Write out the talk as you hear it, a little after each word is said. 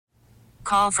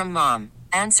Call from mom.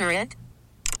 Answer it.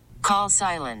 Call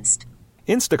silenced.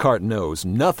 Instacart knows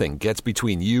nothing gets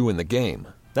between you and the game.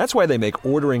 That's why they make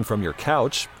ordering from your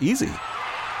couch easy.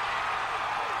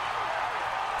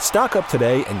 Stock up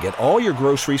today and get all your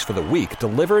groceries for the week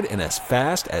delivered in as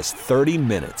fast as 30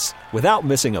 minutes without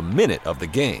missing a minute of the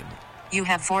game. You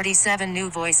have 47 new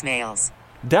voicemails.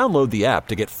 Download the app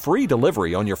to get free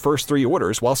delivery on your first 3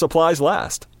 orders while supplies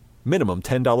last. Minimum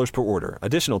 $10 per order.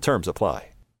 Additional terms apply.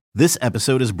 This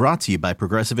episode is brought to you by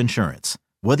Progressive Insurance.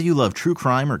 Whether you love true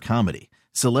crime or comedy,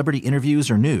 celebrity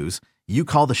interviews or news, you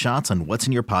call the shots on what's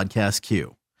in your podcast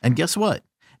queue. And guess what?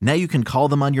 Now you can call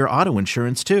them on your auto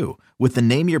insurance too with the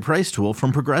Name Your Price tool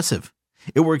from Progressive.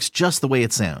 It works just the way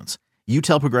it sounds. You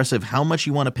tell Progressive how much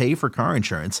you want to pay for car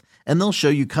insurance, and they'll show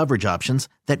you coverage options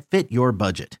that fit your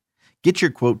budget. Get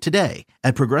your quote today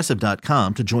at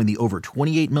Progressive.com to join the over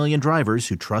 28 million drivers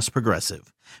who trust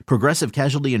Progressive. Progressive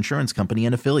Casualty Insurance Company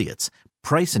and Affiliates.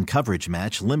 Price and coverage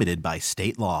match limited by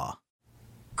state law.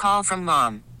 Call from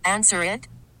mom. Answer it.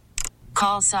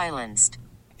 Call silenced.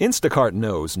 Instacart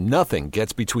knows nothing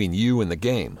gets between you and the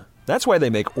game. That's why they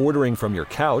make ordering from your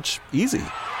couch easy.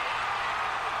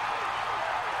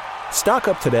 Stock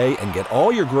up today and get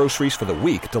all your groceries for the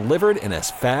week delivered in as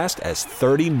fast as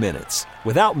 30 minutes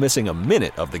without missing a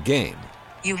minute of the game.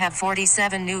 You have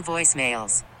 47 new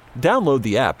voicemails. Download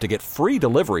the app to get free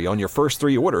delivery on your first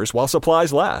 3 orders while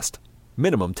supplies last.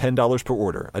 Minimum $10 per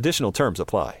order. Additional terms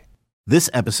apply. This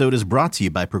episode is brought to you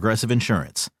by Progressive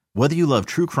Insurance. Whether you love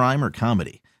true crime or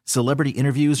comedy, celebrity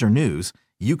interviews or news,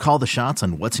 you call the shots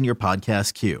on what's in your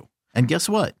podcast queue. And guess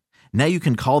what? Now you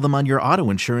can call them on your auto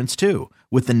insurance too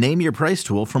with the Name Your Price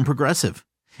tool from Progressive.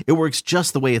 It works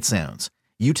just the way it sounds.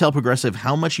 You tell Progressive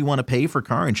how much you want to pay for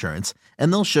car insurance,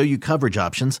 and they'll show you coverage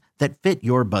options that fit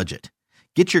your budget.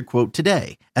 Get your quote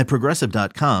today at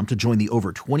Progressive.com to join the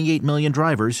over 28 million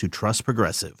drivers who trust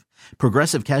Progressive.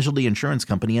 Progressive Casualty Insurance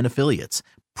Company and Affiliates.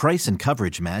 Price and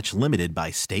coverage match limited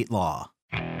by state law.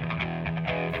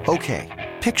 Okay,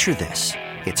 picture this.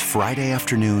 It's Friday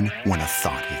afternoon when a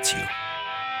thought hits you.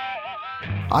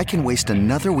 I can waste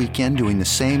another weekend doing the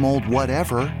same old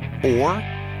whatever, or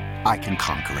I can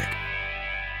conquer it.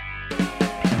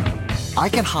 I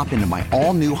can hop into my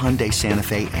all-new Hyundai Santa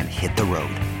Fe and hit the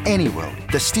road. Any road.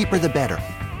 The steeper, the better.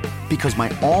 Because my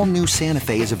all-new Santa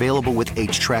Fe is available with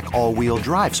H-Track all-wheel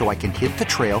drive, so I can hit the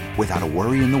trail without a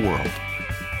worry in the world.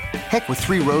 Heck, with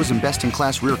 3 rows and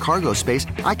best-in-class rear cargo space,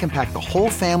 I can pack the whole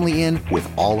family in with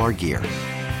all our gear.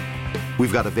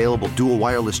 We've got available dual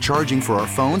wireless charging for our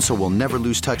phones, so we'll never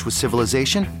lose touch with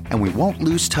civilization, and we won't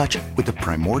lose touch with the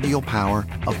primordial power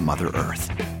of Mother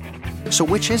Earth. So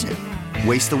which is it?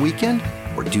 Waste the weekend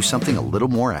or do something a little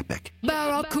more epic?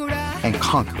 And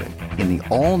conquer it in the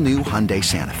all-new Hyundai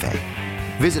Santa Fe.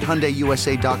 Visit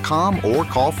HyundaiUSA.com or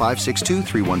call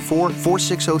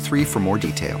 562-314-4603 for more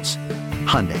details.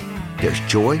 Hyundai, there's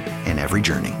joy in every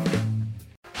journey.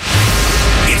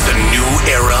 It's a new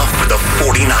era for the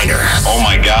 49ers. Oh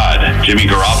my God, Jimmy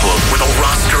Garoppolo. With a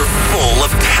roster full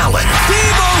of talent.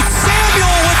 Deebo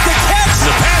Samuel with the catch.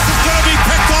 The pass is going to be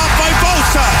picked off by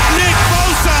Bosa. Nick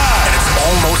Bosa. And it's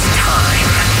almost time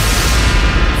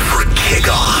for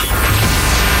kickoff.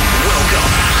 Welcome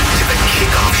to the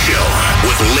Kickoff Show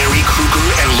with Larry Krueger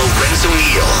and Lorenzo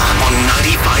Neal on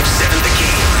 95.7 The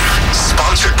Game.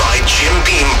 Sponsored by Jim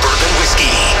Beam Bourbon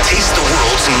Whiskey. Taste the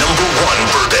world's #1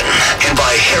 bourbon. And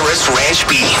by Harris Ranch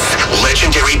Beef.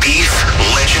 Legendary beef,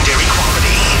 legendary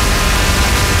quality.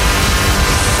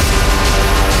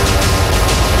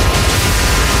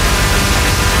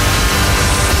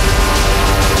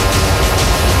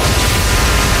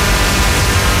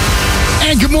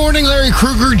 And good morning, Larry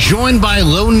Krueger, joined by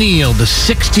Lo Neal, the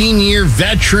 16-year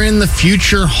veteran, the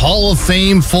future Hall of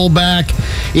Fame fullback.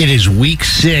 It is week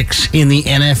 6 in the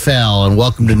NFL, and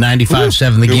welcome to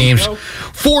 95.7 The Game's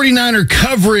 49er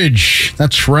coverage.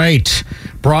 That's right.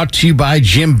 Brought to you by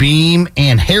Jim Beam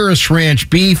and Harris Ranch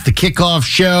Beef, the kickoff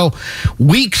show.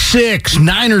 Week 6,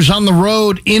 Niners on the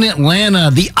road in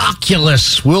Atlanta. The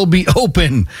Oculus will be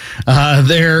open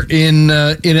there in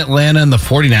Atlanta, and the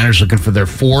 49ers looking for their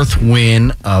 4th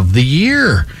win of the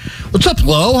year. What's up,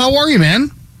 Lo? How are you,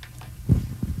 man?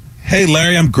 Hey,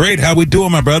 Larry, I'm great. How we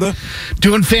doing, my brother?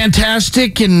 Doing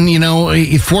fantastic, and,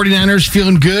 49ers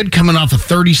feeling good, coming off a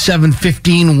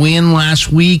 37-15 win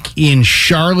last week in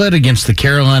Charlotte against the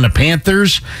Carolina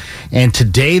Panthers. And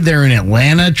today they're in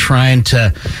Atlanta trying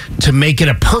to make it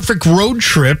a perfect road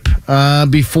trip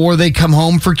before they come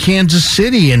home for Kansas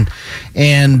City.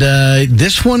 And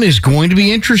this one is going to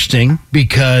be interesting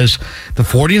because the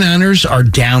 49ers are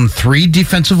down 3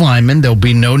 defensive linemen. There'll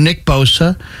be no Nick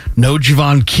Bosa, no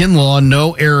Javon Kinlaw,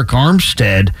 no Eric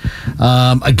Armstead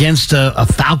against a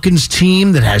Falcons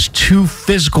team that has 2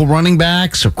 physical running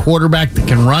backs, a quarterback that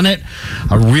can run it,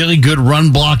 a really good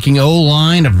run blocking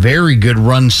O-line, a very good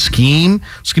run scheme.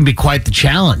 It's going to be quite the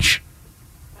challenge.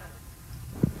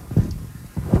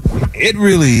 It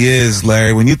really is,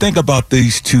 Larry. When you think about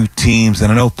these 2 teams,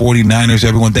 and I know 49ers,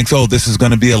 everyone thinks, oh, this is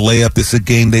going to be a layup. This is a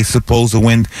game they're supposed to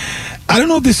win. I don't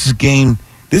know if this is a game.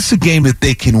 This is a game that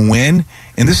they can win,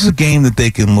 and this is a game that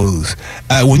they can lose.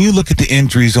 When you look at the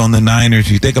injuries on the Niners,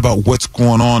 you think about what's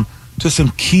going on to some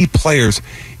key players.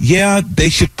 Yeah, they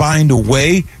should find a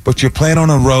way, but you're playing on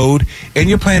a road, and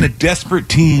you're playing a desperate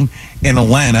team in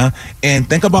Atlanta, and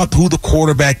think about who the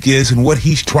quarterback is and what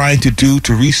he's trying to do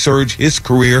to resurge his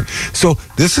career. So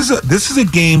this is a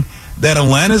game that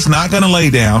Atlanta's not going to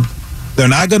lay down. They're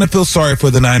not going to feel sorry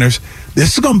for the Niners.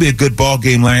 This is going to be a good ball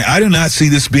game, Larry. I do not see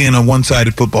this being a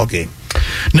one-sided football game.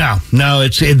 No,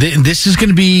 this is going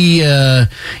to be,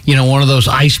 one of those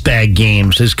ice bag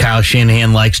games, as Kyle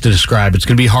Shanahan likes to describe. It's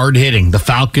going to be hard hitting. The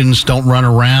Falcons don't run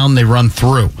around; they run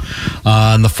through.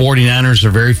 And the 49ers are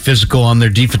very physical on their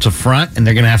defensive front, and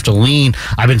they're going to have to lean.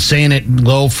 I've been saying it,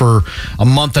 Low, for a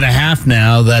month and a half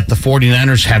now that the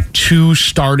 49ers have 2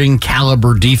 starting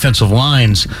caliber defensive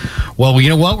lines. Well, you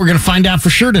know what? We're going to find out for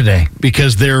sure today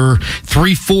because they're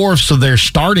 3/4 of their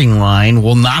starting line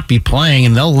will not be playing,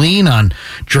 and they'll lean on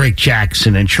Drake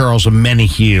Jackson and Charles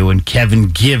Omenihu and Kevin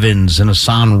Givens and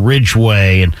Hassan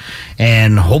Ridgeway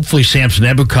and hopefully Samson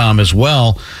Ebukam as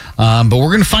well. But we're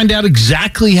going to find out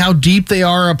exactly how deep they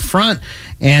are up front.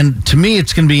 And to me,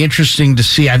 it's going to be interesting to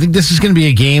see. I think this is going to be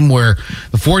a game where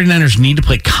the 49ers need to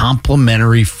play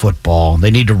complementary football.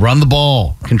 They need to run the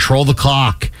ball, control the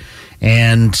clock,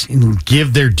 and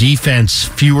give their defense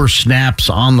fewer snaps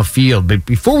on the field. But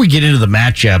before we get into the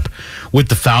matchup with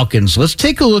the Falcons, let's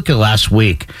take a look at last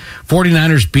week.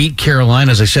 49ers beat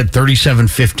Carolina, as I said,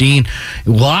 37-15. A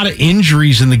lot of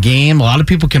injuries in the game. A lot of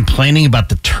people complaining about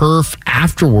the turf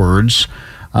afterwards.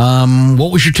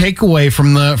 What was your takeaway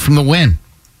from the win?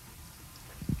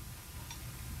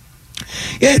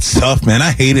 Yeah, it's tough, man.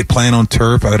 I hated playing on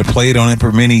turf. I would have played on it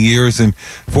for many years, and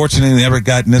fortunately never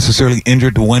got necessarily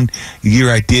injured. The one year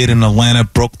I did in Atlanta,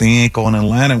 broke the ankle in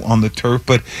Atlanta on the turf.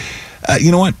 But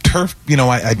you know what? Turf,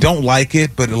 I don't like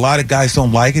it, but a lot of guys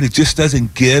don't like it. It just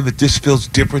doesn't give. It just feels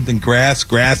different than grass.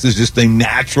 Grass is just a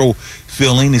natural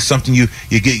feeling. It's something you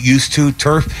get used to.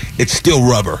 Turf, it's still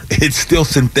rubber. It's still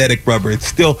synthetic rubber. It's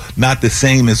still not the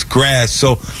same as grass.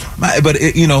 So, but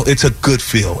it's a good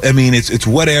feel. I mean, it's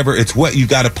whatever. It's what you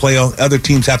got to play on. Other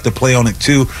teams have to play on it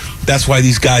too. That's why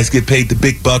these guys get paid the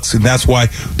big bucks, and that's why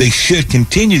they should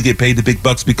continue to get paid the big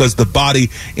bucks, because the body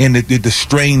and the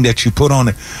strain that you put on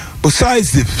it.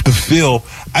 Besides the feel,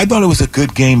 I thought it was a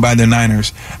good game by the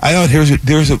Niners. I thought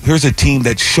here's a team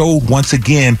that showed once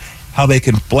again how they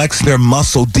can flex their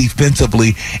muscle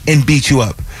defensively and beat you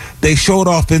up. They showed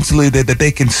offensively that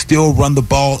they can still run the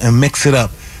ball and mix it up.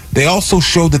 They also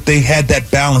showed that they had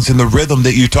that balance and the rhythm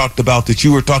that you talked about, that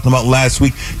you were talking about last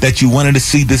week, that you wanted to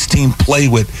see this team play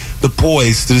with. The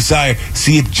poise, the desire,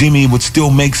 see if Jimmy would still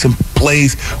make some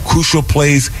plays, crucial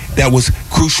plays that was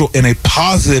crucial in a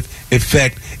positive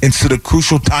effect instead of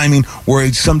crucial timing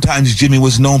where sometimes Jimmy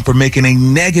was known for making a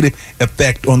negative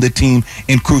effect on the team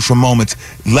in crucial moments.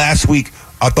 Last week,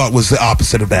 I thought was the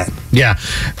opposite of that. Yeah.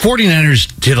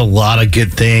 49ers did a lot of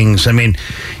good things.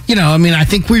 I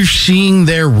think we're seeing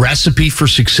their recipe for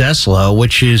success, Lo,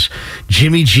 which is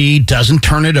Jimmy G doesn't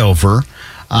turn it over.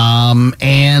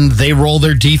 And they roll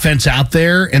their defense out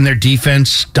there, and their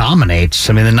defense dominates.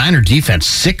 The Niner defense,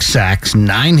 6 sacks,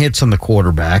 9 hits on the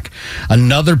quarterback,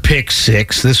 another pick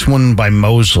 6, this one by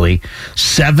Mosley,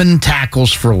 7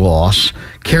 tackles for loss.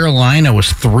 Carolina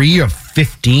was 3 of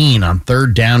 15 on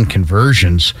third down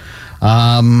conversions.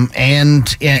 And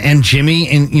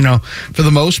Jimmy, for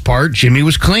the most part, Jimmy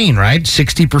was clean, right?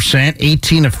 60%,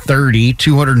 18 of 30,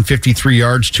 253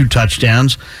 yards, 2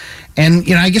 touchdowns. And,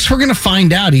 I guess we're going to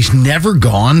find out. He's never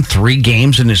gone 3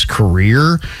 games in his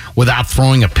career without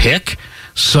throwing a pick.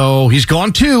 So he's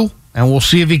gone 2, and we'll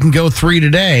see if he can go 3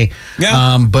 today.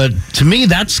 Yeah. But to me,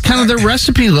 that's kind of their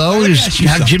recipe, Lo, is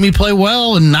have Jimmy play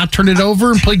well and not turn it over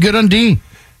and play good on D.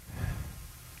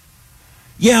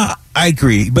 Yeah, I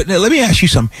agree. But let me ask you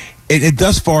something.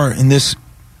 Thus far in this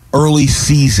early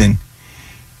season,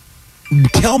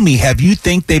 tell me, have you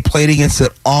think they played against an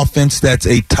offense that's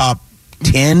a top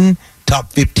 10,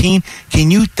 top 15.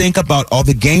 Can you think about all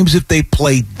the games that they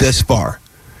played this far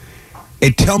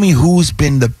and tell me who's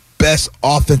been the best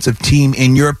offensive team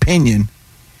in your opinion,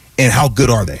 and how good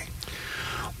are they?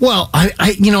 Well,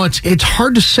 it's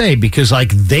hard to say because I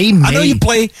know you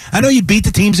beat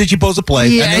the teams that you're supposed to play.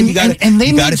 Yeah, I know you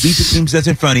got to beat the teams that's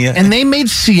in front of you. And they made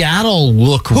Seattle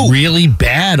look really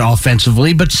bad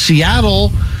offensively, but Seattle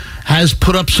has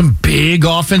put up some big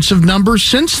offensive numbers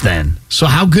since then. So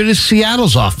how good is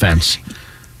Seattle's offense?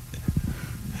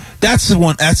 That's the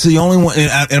one. That's the only one.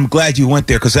 And I'm glad you went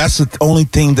there because that's the only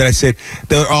thing that I said.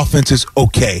 Their offense is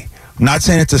okay. I'm not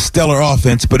saying it's a stellar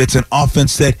offense, but it's an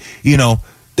offense that,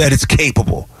 that it's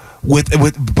capable. But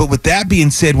with that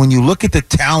being said, when you look at the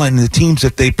talent and the teams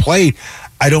that they played,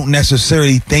 I don't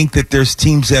necessarily think that there's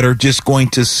teams that are just going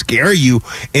to scare you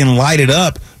and light it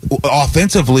up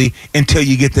offensively until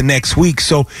you get the next week.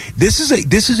 So this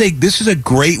is a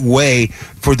great way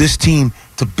for this team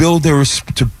to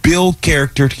build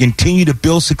character, to continue to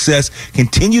build success,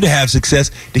 continue to have success,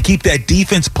 to keep that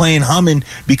defense playing humming,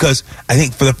 because I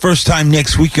think for the first time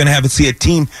next week you're going to see a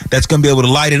team that's going to be able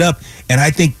to light it up. And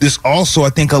I think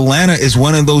Atlanta is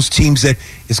one of those teams that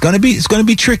it's going to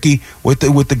be tricky with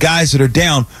the guys that are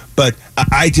down, but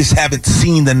I just haven't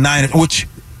seen the Niners, which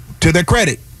to their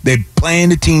credit, they're playing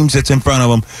the teams that's in front of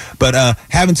them, but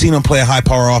haven't seen them play a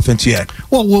high-power offense yet.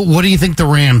 Well, what do you think the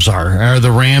Rams are? Are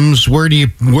the Rams, where do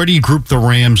you group the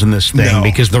Rams in this thing? No.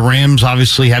 Because the Rams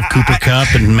obviously have Cooper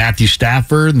Kupp and Matthew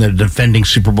Stafford, and the defending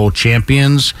Super Bowl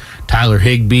champions, Tyler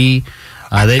Higbee.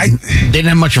 They didn't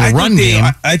have much of a run game.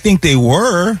 I think they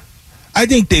were. I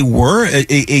think they were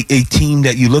a team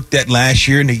that you looked at last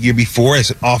year and the year before as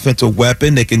an offensive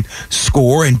weapon. They can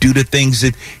score and do the things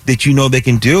that they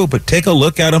can do. But take a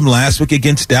look at them last week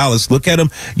against Dallas. Look at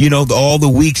them, all the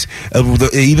weeks,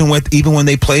 even when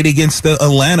they played against the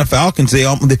Atlanta Falcons, they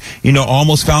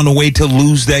almost found a way to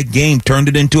lose that game, turned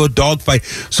it into a dogfight.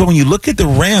 So when you look at the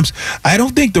Rams, I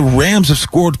don't think the Rams have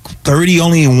scored 30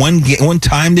 only in one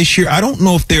time this year. I don't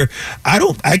know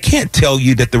if I can't tell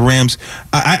you that the Rams,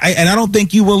 I don't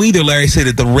think you will either, Larry, say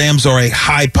that the Rams are a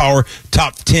high-power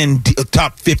top 10,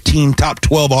 top 15, top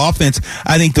 12 offense.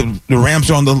 I think the Rams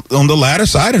are on the latter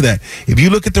side of that. If you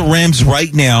look at the Rams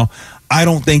right now, I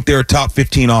don't think they're a top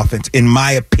 15 offense, in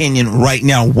my opinion, right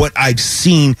now. What I've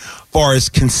seen far as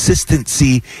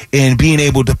consistency and being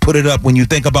able to put it up when you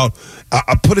think about,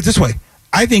 I'll put it this way.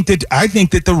 I think that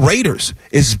the Raiders,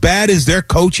 as bad as their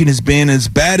coaching has been, as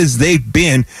bad as they've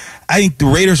been, I think the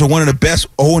Raiders are one of the best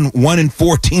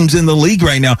 1-4 teams in the league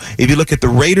right now. If you look at the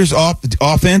Raiders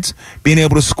offense, being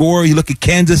able to score, you look at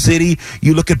Kansas City,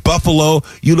 you look at Buffalo,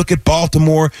 you look at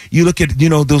Baltimore, you look at,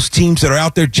 those teams that are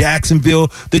out there,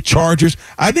 Jacksonville, the Chargers.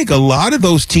 I think a lot of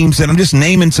those teams, and I'm just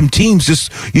naming some teams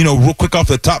just, real quick off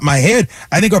the top of my head,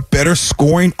 I think are better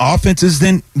scoring offenses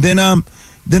than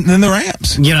the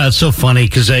Rams. It's so funny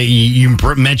because you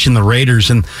mentioned the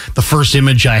Raiders, and the first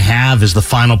image I have is the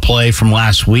final play from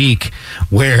last week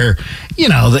where,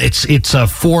 it's a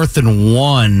 4th and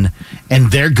 1,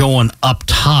 and they're going up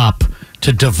top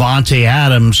to Davante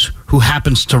Adams, who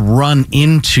happens to run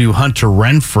into Hunter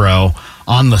Renfrow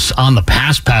on the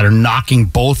pass pattern, knocking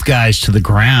both guys to the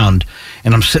ground.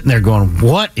 And I'm sitting there going,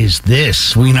 what is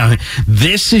this?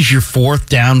 This is your 4th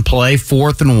down play,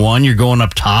 4th and 1. You're going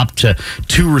up top to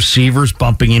 2 receivers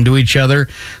bumping into each other.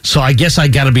 So I guess I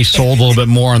got to be sold a little bit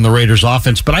more on the Raiders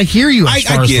offense. But I hear you as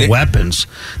far as the weapons.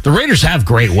 The Raiders have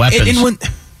great weapons. And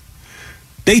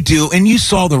they do, and you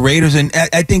saw the Raiders, and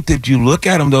I think that you look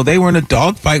at them, though, they were in a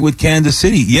dogfight with Kansas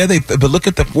City. Yeah, but look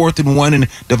at the 4th and 1 and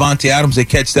Davante Adams, they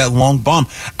catch that long bomb.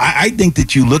 I think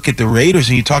that you look at the Raiders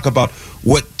and you talk about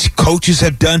what coaches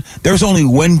have done. There's only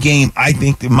one game, I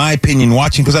think, in my opinion,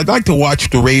 watching, because I'd like to watch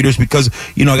the Raiders because,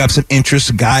 I got some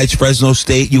interest, guys, Fresno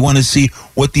State. You want to see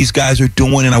what these guys are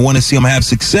doing, and I want to see them have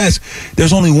success.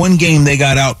 There's only one game they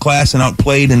got outclassed and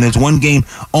outplayed, and there's one game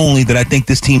only that I think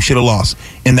this team should have lost,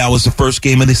 and that was the first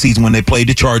game of the season when they played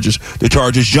the Chargers. The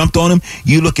Chargers jumped on them.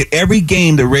 You look at every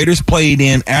game the Raiders played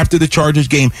in after the Chargers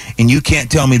game, and you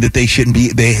can't tell me that they should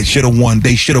have won.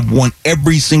 They should have won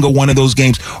every single one of those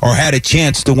games or had a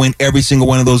chance to win every single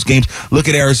one of those games. Look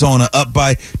at Arizona, up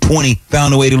by 20,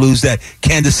 found a way to lose that.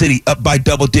 Kansas City, up by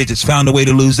double digits, found a way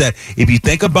to lose that. If you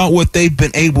think about what they've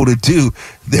been able to do,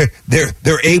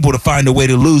 they're able to find a way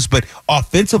to lose, but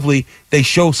offensively they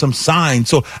show some signs.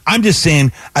 So I'm just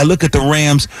saying, I look at the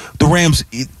Rams. The Rams,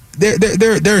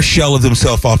 they're a shell of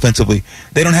themselves offensively.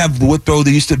 They don't have Woodrow.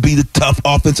 They used to be the tough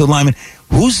offensive lineman.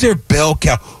 Who's their bell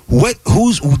cow?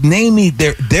 Name me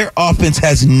their offense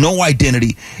has no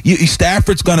identity.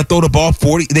 Stafford's going to throw the ball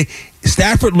 40.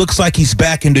 Stafford looks like he's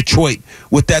back in Detroit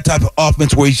with that type of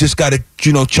offense where he's just got to,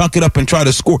 chunk it up and try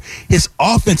to score. His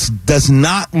offense does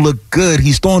not look good.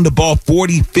 He's throwing the ball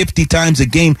 40, 50 times a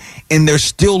game, and they're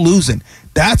still losing.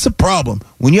 That's a problem.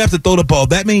 When you have to throw the ball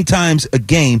that many times a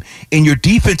game and your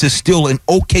defense is still an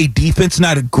okay defense,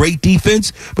 not a great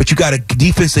defense, but you got a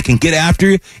defense that can get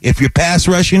after you. If you're pass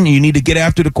rushing, you need to get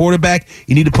after the quarterback.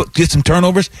 You need to get some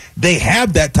turnovers. They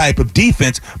have that type of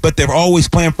defense, but they're always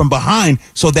playing from behind,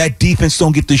 so that defense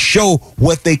don't get to show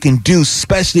what they can do,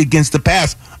 especially against the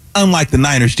pass. Unlike the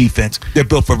Niners defense, they're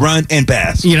built for run and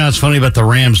pass. It's funny about the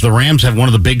Rams. The Rams have one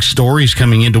of the big stories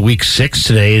coming into Week 6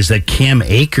 today is that Cam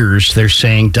Akers, they're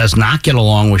saying, does not get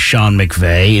along with Sean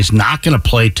McVay, is not going to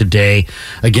play today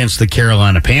against the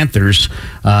Carolina Panthers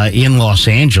in Los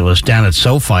Angeles down at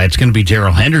SoFi. It's going to be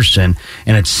Darrell Henderson,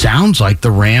 and it sounds like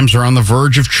the Rams are on the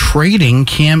verge of trading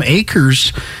Cam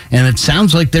Akers, and it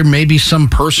sounds like there may be some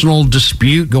personal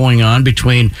dispute going on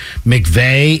between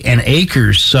McVay and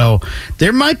Akers. So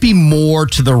there might be more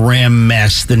to the Ram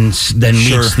mess than meets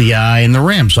the eye, and the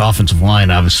Rams' offensive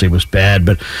line obviously was bad.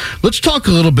 But let's talk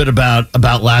a little bit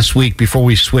about last week before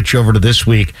we switch over to this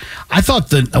week. I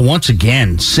thought that once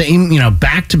again,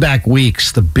 back-to-back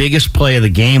weeks, the biggest play of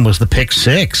the game was the pick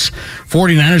six.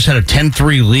 49ers had a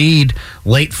 10-3 lead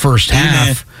late first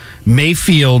half.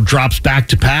 Mayfield drops back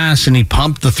to pass, and he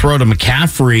pumped the throw to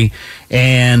McCaffrey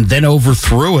and then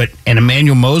overthrew it. And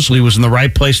Emmanuel Mosley was in the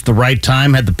right place at the right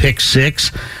time, had the pick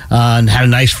six, and had a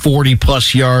nice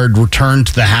 40-plus yard return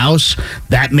to the house.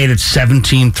 That made it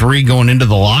 17-3 going into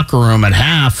the locker room at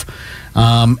half.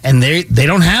 And they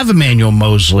don't have Emmanuel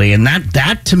Mosley, and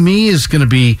that to me is going to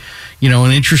be,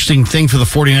 an interesting thing for the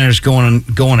 49ers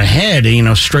going ahead.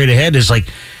 Straight ahead is like,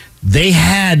 they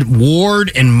had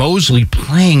Ward and Mosley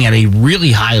playing at a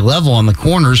really high level on the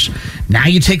corners. Now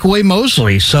you take away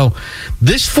Mosley. So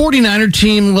this 49er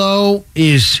team, Lo,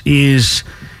 is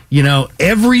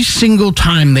every single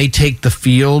time they take the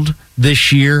field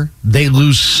this year, they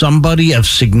lose somebody of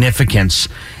significance.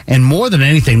 And more than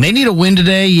anything, they need a win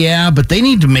today, but they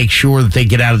need to make sure that they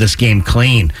get out of this game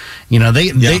clean.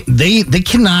 They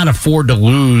cannot afford to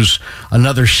lose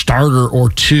another starter or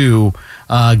two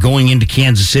going into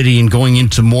Kansas City and going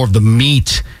into more of the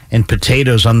meat and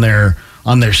potatoes on their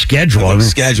schedule.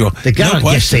 They got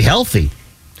to stay healthy.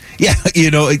 Yeah,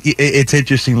 it's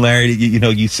interesting, Larry.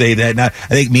 You say that. And I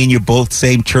think me and you both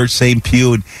same church, same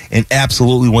pew, and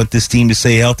absolutely want this team to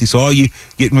stay healthy. So all you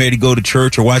getting ready to go to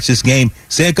church or watch this game,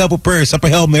 say a couple prayers, up a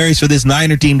Hail Marys for this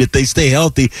Niner team that they stay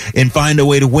healthy and find a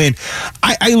way to win.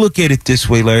 I look at it this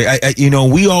way, Larry.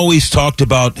 We always talked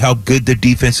about how good the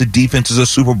defense is a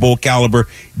Super Bowl caliber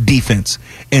defense,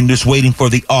 and just waiting for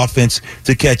the offense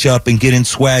to catch up and get in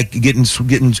swag, get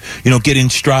in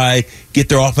stride, get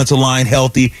their offensive line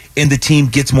healthy, and the team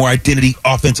gets more identity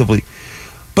offensively.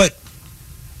 But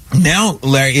now,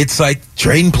 Larry, it's like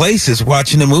trading places,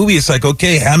 watching a movie. It's like,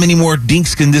 okay, how many more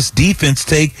dinks can this defense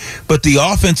take? But the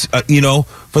offense,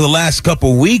 for the last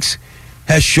couple of weeks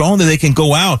has shown that they can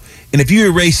go out. And if you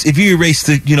erase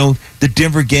the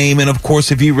Denver game, and of course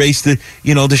if you erase the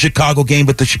Chicago game,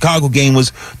 but the Chicago game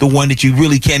was the one that you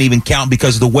really can't even count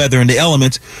because of the weather and the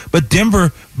elements. But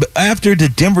Denver, after the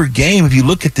Denver game, if you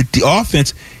look at the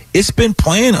offense, it's been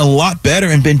playing a lot better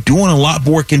and been doing a lot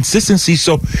more consistency.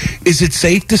 So is it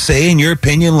safe to say, in your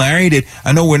opinion, Larry, that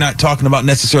I know we're not talking about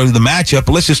necessarily the matchup,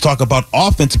 but let's just talk about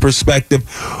offense perspective.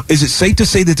 Is it safe to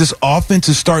say that this offense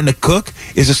is starting to cook?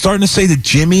 Is it starting to say that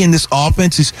Jimmy in this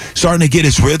offense is starting to get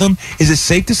his rhythm? Is it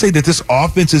safe to say that this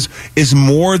offense is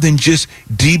more than just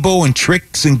Debo and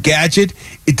tricks and gadget?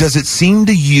 Does it seem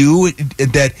to you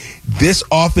that this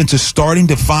offense is starting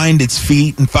to find its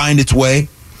feet and find its way?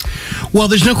 Well,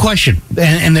 there's no question,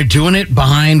 and they're doing it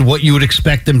behind what you would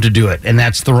expect them to do it, and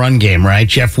that's the run game, right?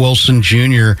 Jeff Wilson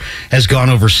Jr. has gone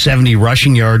over 70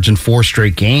 rushing yards in 4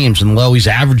 straight games, and he's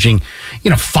averaging,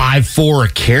 5.4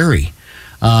 a carry.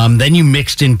 Then you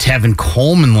mixed in Tevin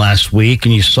Coleman last week,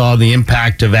 and you saw the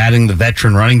impact of adding the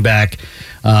veteran running back.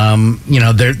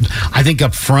 I think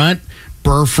up front,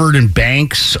 Burford and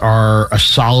Banks are a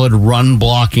solid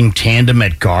run-blocking tandem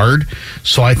at guard.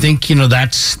 So I think,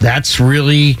 that's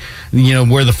really,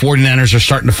 where the 49ers are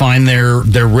starting to find their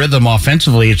rhythm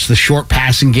offensively. It's the short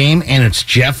passing game, and it's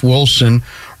Jeff Wilson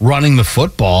running the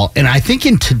football. And I think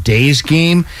in today's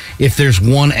game, if there's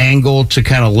one angle to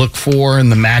kind of look for in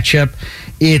the matchup,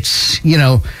 it's,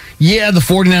 Yeah, the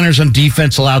 49ers on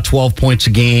defense allow 12 points a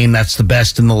game. That's the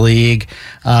best in the league.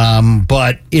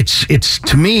 But it's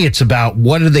to me, it's about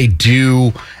what do they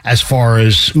do as far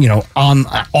as, on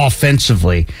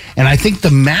offensively. And I think the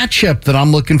matchup that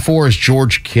I'm looking for is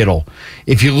George Kittle.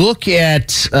 If you look at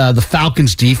the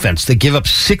Falcons defense, they give up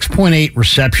 6.8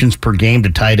 receptions per game to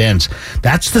tight ends.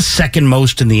 That's the second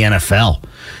most in the NFL.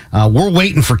 We're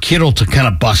waiting for Kittle to kind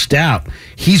of bust out.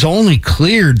 He's only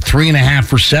cleared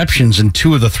 3.5 receptions in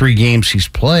 2 of the 3 games he's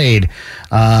played.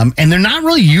 And they're not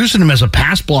really using him as a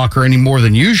pass blocker any more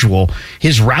than usual.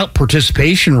 His route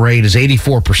participation rate is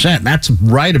 84%. That's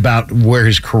right about where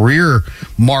his career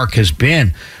mark has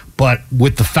been. But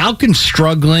with the Falcons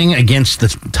struggling against the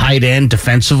tight end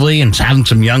defensively and having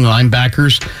some young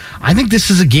linebackers, I think this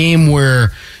is a game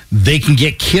where they can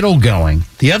get Kittle going.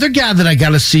 The other guy that I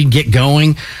got to see get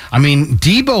going,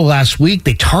 Debo last week,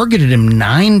 they targeted him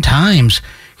 9 times.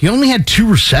 He only had 2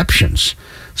 receptions.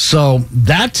 So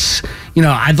that's,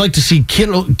 I'd like to see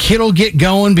Kittle get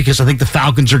going because I think the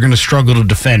Falcons are going to struggle to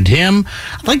defend him.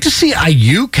 I'd like to see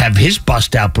Ayuk have his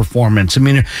bust-out performance.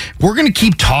 We're going to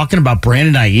keep talking about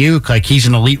Brandon Ayuk like he's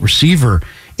an elite receiver.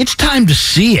 It's time to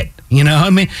see it.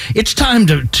 It's time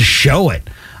to show it.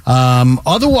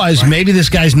 Otherwise, maybe this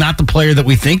guy's not the player that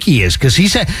we think he is because he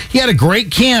had a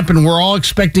great camp and we're all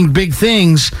expecting big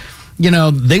things.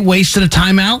 They wasted a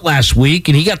timeout last week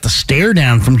and he got the stare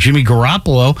down from Jimmy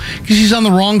Garoppolo because he's on the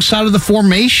wrong side of the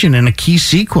formation in a key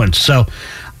sequence. So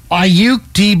Ayuk,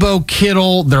 Debo,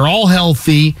 Kittle, they're all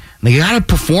healthy. They got to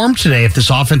perform today if this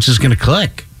offense is going to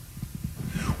click.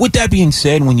 With that being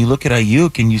said, when you look at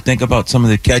Ayuk and you think about some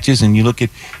of the catches and you look at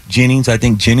Jennings, I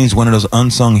think Jennings is one of those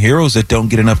unsung heroes that don't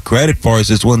get enough credit for us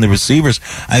as one of the receivers.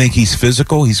 I think he's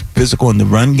physical. He's physical in the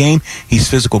run game. He's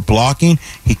physical blocking.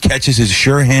 He catches his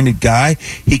sure-handed guy.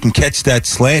 He can catch that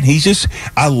slant.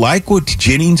 I like what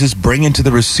Jennings is bringing to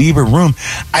the receiver room.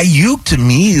 Ayuk, to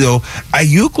me, though,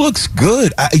 Ayuk looks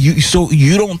good. So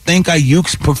you don't think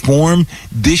Ayuk's performed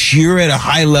this year at a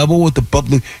high level with the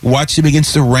public? Watched him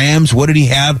against the Rams. What did he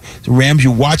have? The Rams,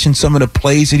 you're watching some of the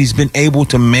plays that he's been able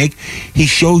to make. He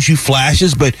shows you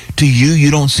flashes, but to you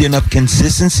don't see enough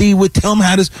consistency with him.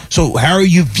 How are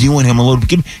you viewing him a little bit?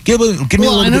 Give me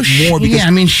a little bit more.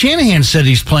 Because, Shanahan said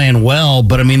he's playing well,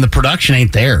 but the production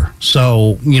ain't there.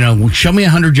 So, show me a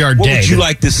 100-yard day. What would you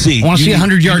like to see? I want to see a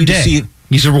 100-yard day.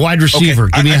 He's a wide receiver.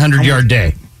 Okay. Give me a 100-yard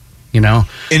day. And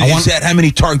is that how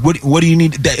many targets? What do you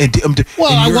need?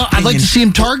 I'd like to see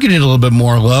him targeted a little bit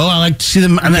more low. I like to see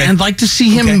them. Okay. I'd like to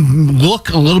see him look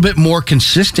a little bit more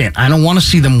consistent. I don't want to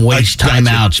see them waste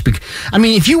timeouts.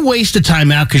 If you waste a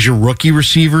timeout because your rookie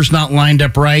receiver's not lined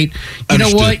up right, you know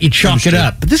what? You chalk it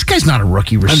up. But this guy's not a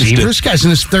rookie receiver. This guy's in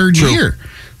his 3rd year.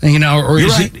 Or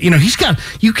is it?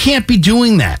 You can't be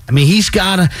doing that. He's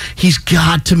got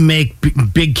to make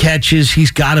big catches.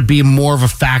 He's got to be more of a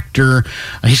factor.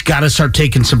 He's got to start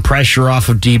taking some pressure off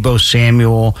of Debo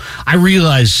Samuel. I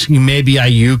realize maybe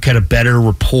Ayuk had a better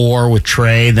rapport with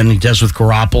Trey than he does with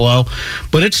Garoppolo,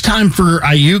 but it's time for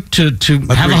Ayuk to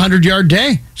have a 100-yard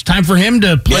day. It's time for him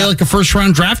to play like a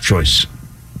first-round draft choice.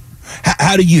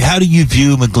 How do you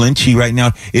view McGlinchey right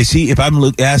now? Is he? If I'm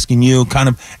asking you, kind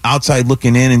of outside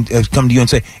looking in, and come to you and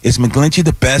say, is McGlinchey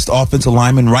the best offensive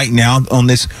lineman right now on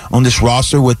this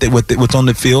roster with what's on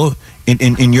the field?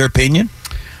 In your opinion,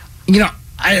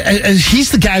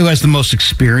 he's the guy who has the most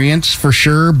experience for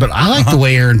sure. But I like the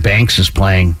way Aaron Banks is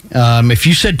playing. If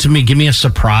you said to me, give me a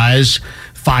surprise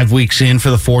 5 weeks in for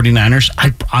the 49ers,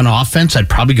 on offense, I'd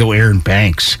probably go Aaron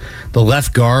Banks. The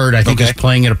left guard, I think, is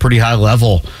playing at a pretty high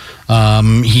level.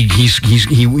 He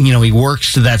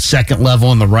works to that second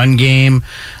level in the run game.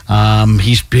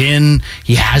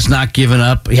 He has not given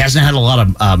up. He hasn't had a lot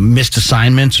of missed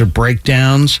assignments or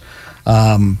breakdowns.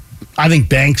 I think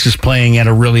Banks is playing at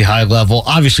a really high level.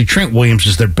 Obviously, Trent Williams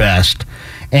is their best.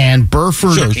 And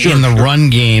Burford in the run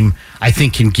game, I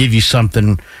think, can give you some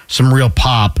real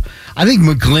pop. I think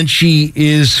McGlinchey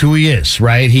is who he is,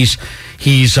 right?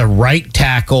 He's a right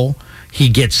tackle.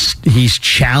 He's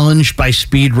challenged by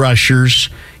speed rushers.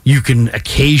 You can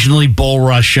occasionally bull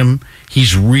rush him.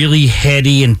 He's really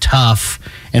heady and tough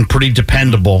and pretty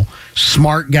dependable.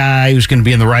 Smart guy who's going to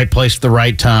be in the right place at the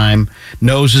right time,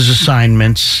 knows his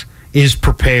assignments, is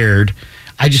prepared.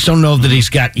 I just don't know that he's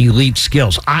got elite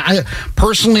skills. I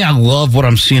personally, I love what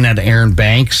I'm seeing out of Aaron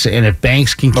Banks, and if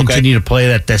Banks can continue to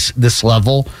play at this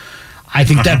level, I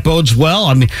think that bodes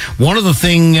well. One of the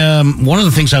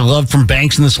things I loved from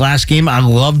Banks in this last game, I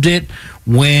loved it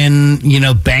when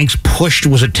Banks pushed,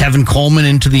 was it Tevin Coleman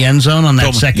into the end zone on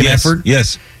that second effort?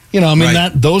 Yes.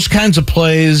 Those kinds of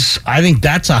plays, I think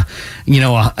that's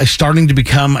starting to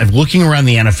become, looking around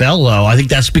the NFL, though, I think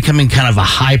that's becoming kind of a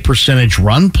high percentage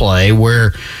run play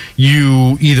where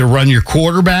you either run your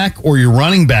quarterback or your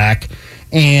running back.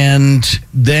 And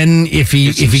then if he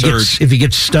gets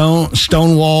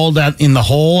stonewalled out in the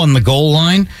hole on the goal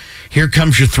line, here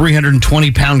comes your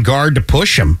 320-pound guard to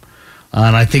push him.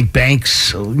 And I think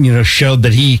Banks, showed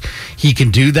that he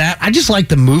can do that. I just like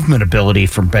the movement ability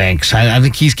from Banks. I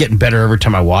think he's getting better every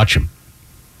time I watch him.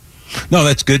 No,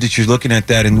 that's good that you're looking at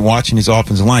that and watching his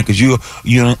offensive line, because you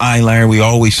and I, Larry, we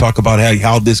always talk about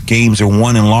how this games are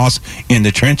won and lost in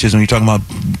the trenches. When you're talking about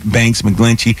Banks,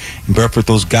 McGlinchey, and Burford,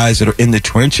 those guys that are in the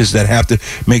trenches that have to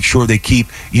make sure they keep,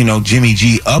 Jimmy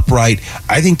G upright.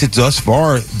 I think that thus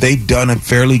far they've done a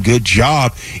fairly good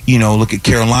job. Look at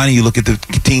Carolina, you look at the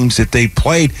teams that they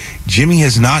played. Jimmy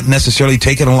has not necessarily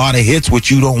taken a lot of hits,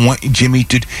 which you don't want Jimmy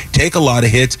to take a lot of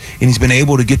hits, and he's been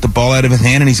able to get the ball out of his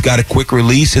hand, and he's got a quick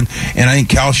release, and I think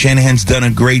Kyle Shanahan's done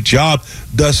a great job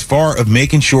thus far of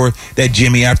making sure that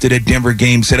Jimmy, after that Denver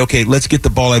game, said, okay, let's get the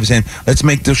ball out of his hand. Let's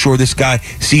make sure this guy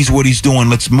sees what he's doing.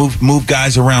 Let's move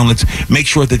guys around. Let's make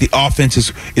sure that the offense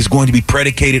is going to be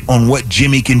predicated on what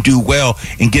Jimmy can do well,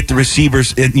 and get the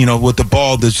receivers, with the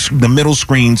ball, the middle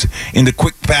screens, and the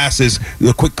quick passes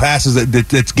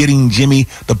that's getting Jimmy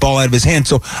the ball out of his hand.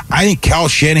 So I think Kyle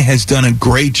Shanahan has done a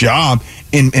great job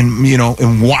in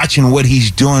watching what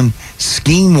he's doing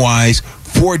scheme-wise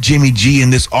for Jimmy G in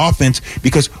this offense,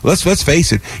 because let's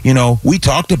face it, we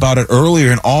talked about it earlier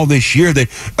in all this year that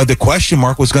the question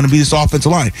mark was going to be this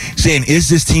offensive line, saying, is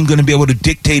this team going to be able to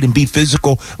dictate and be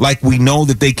physical like we know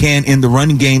that they can in the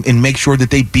running game and make sure that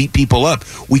they beat people up?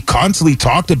 We constantly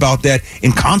talked about that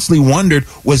and constantly wondered,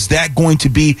 was that going to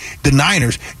be the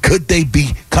Niners? Could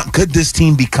this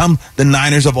team become the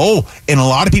Niners of old? And a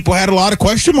lot of people had a lot of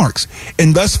question marks.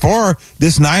 And thus far,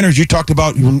 this Niners, you talked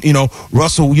about,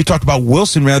 Russell, you talked about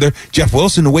Jeff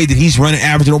Wilson, the way that he's running,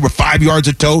 averaging over 5 yards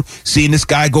a tote, seeing this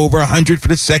guy go over 100 for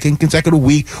the second consecutive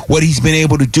week, what he's been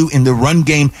able to do in the run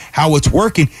game, how it's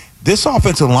working. This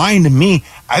offensive line, to me,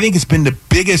 I think it's been the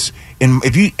biggest. And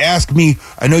if you ask me,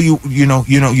 I know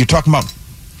you're talking about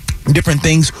different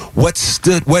things. What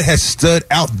has stood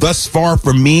out thus far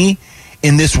for me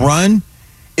in this run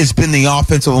has been the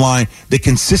offensive line, the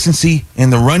consistency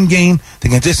in the run game, the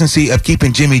consistency of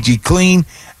keeping Jimmy G clean.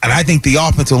 And I think the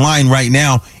offensive line right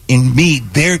now, in me,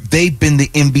 they've been the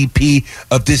MVP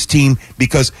of this team,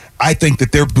 because I think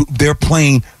that they're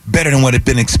playing better than what had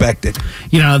been expected.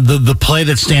 The play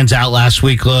that stands out last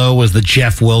week, Lo, was the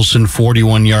Jeff Wilson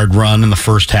 41-yard run in the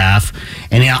first half.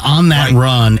 And on that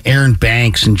run, Aaron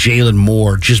Banks and Jalen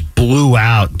Moore just blew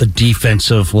out the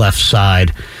defensive left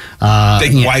side.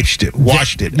 They washed it.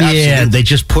 Absolutely. Yeah, they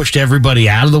just pushed everybody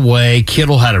out of the way.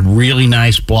 Kittle had a really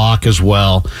nice block as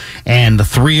well. And the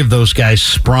three of those guys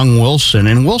sprung Wilson.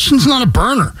 And Wilson's not a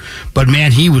burner, but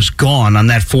man, he was gone on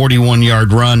that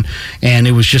 41-yard run. And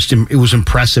it was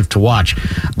impressive to watch.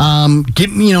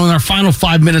 In our final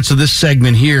 5 minutes of this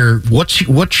segment here, what's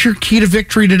your key to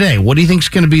victory today? What do you think is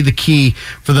going to be the key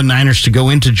for the Niners to go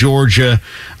into Georgia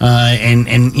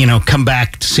and come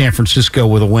back to San Francisco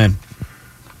with a win?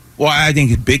 Well, I think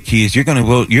the big key is you're going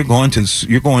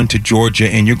to Georgia,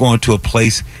 and you're going to a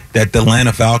place that the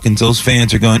Atlanta Falcons, those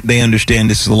fans they understand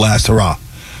this is the last hurrah.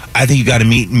 I think you got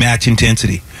to match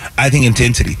intensity. I think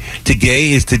intensity.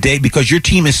 Today is today, because your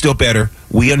team is still better.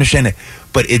 We understand it,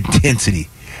 but intensity.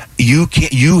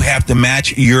 You have to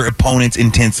match your opponent's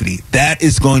intensity. That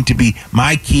is going to be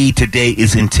my key today,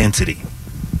 is intensity.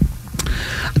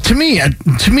 To me,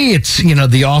 it's,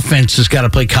 the offense has got to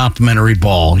play complementary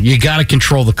ball. You got to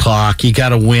control the clock. You got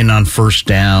to win on first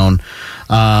down.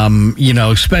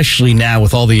 Especially now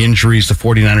with all the injuries the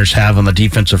 49ers have on the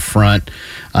defensive front.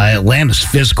 Atlanta's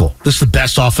physical. This is the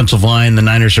best offensive line the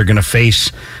Niners are going to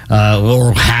face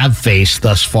or have faced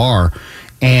thus far.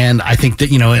 And I think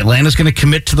that, Atlanta's going to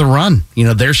commit to the run.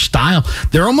 Their style.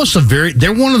 They're one of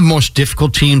the most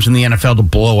difficult teams in the NFL to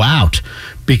blow out,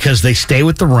 because they stay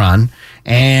with the run,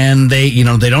 and they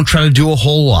don't try to do a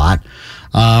whole lot.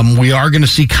 We are going to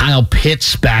see Kyle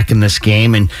Pitts back in this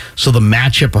game, and so the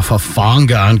matchup of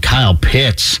Hufanga on Kyle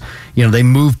Pitts, they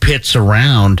move Pitts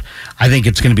around. I think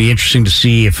it's going to be interesting to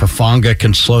see if Hufanga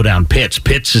can slow down Pitts.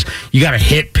 You got to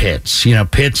hit Pitts.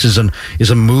 Pitts is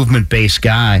a movement-based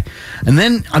guy. And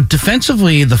then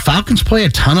defensively, the Falcons play a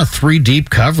ton of 3 deep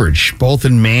coverage, both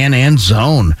in man and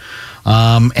zone.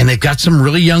 And they've got some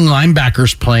really young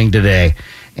linebackers playing today.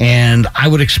 And I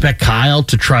would expect Kyle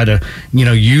to try to,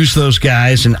 use those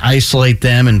guys and isolate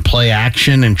them and play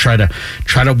action and try to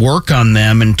work on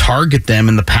them and target them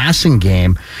in the passing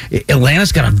game.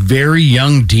 Atlanta's got a very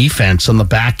young defense on the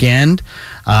back end.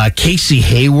 Casey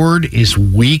Hayward is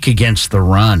weak against the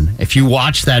run. If you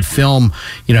watch that film,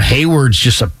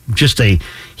 Hayward's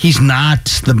he's not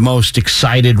the most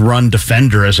excited run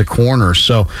defender as a corner.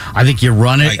 So I think you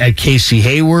run it at Casey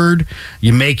Hayward,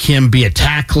 you make him be a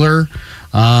tackler,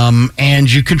 and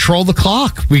you control the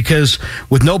clock, because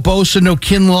with no Bosa, no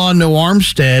Kinlaw, no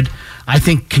Armstead, I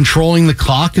think controlling the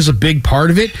clock is a big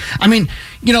part of it. I mean,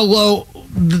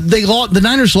 the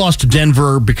Niners lost to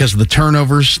Denver because of the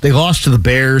turnovers. They lost to the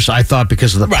Bears, I thought,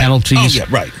 because of the penalties. Oh, yeah,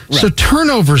 right. So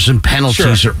turnovers and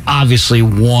penalties are obviously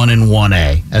 1 and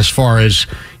 1A as far as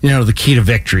the key to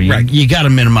victory. You got to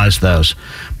minimize those.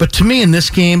 But to me, in this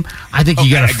game, I think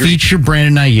you got to feature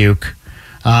Brandon Ayuk.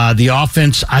 The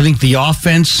offense, I think the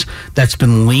offense that's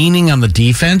been leaning on the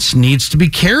defense needs to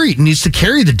carry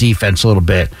the defense a little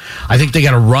bit. I think they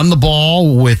got to run the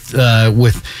ball with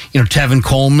Tevin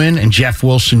Coleman and Jeff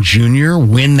Wilson Jr.,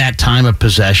 win that time of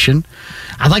possession.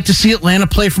 I'd like to see Atlanta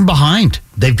play from behind.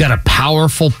 They've got a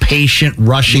powerful, patient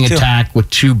rushing attack with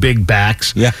 2 big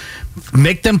backs. Yeah.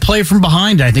 Make them play from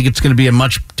behind. I think it's going to be a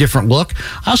much different look.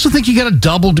 I also think you got to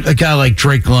double a guy like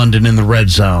Drake London in the red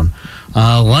zone.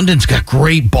 London's got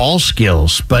great ball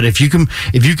skills, but if you can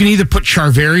either put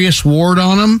Charvarius Ward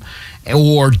on him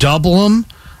or double him,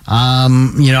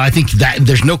 I think that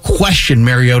there's no question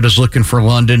Mariota's looking for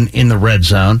London in the red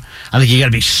zone. I think you got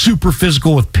to be super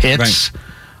physical with Pitts. Right.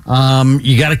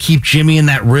 You got to keep Jimmy in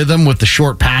that rhythm with the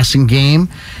short passing game.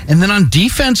 And then on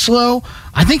defense,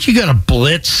 I think you got to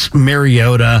blitz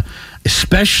Mariota,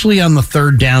 especially on the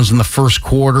third downs in the first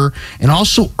quarter, and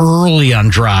also early on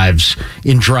drives,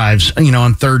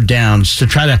 on third downs, to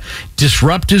try to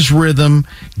disrupt his rhythm,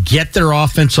 get their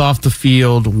offense off the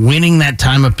field. Winning that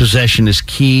time of possession is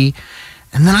key.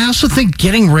 And then I also think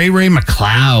getting Ray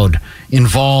McLeod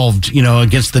involved,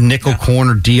 against the nickel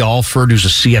corner, D. Alford, who's a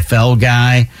CFL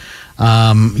guy.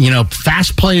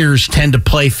 Fast players tend to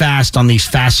play fast on these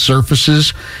fast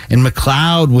surfaces, and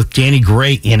McLeod, with Danny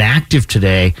Gray inactive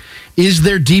today, is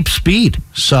their deep speed.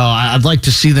 So I'd like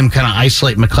to see them kind of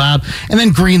isolate McLeod. And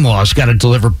then Greenlaw's got to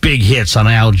deliver big hits on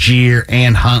Algier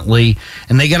and Huntley,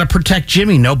 and they got to protect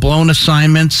Jimmy. No blown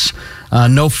assignments.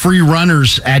 No free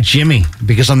runners at Jimmy,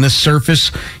 because on this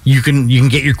surface you can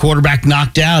get your quarterback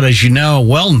knocked out, as you know.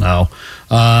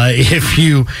 If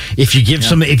you give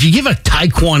a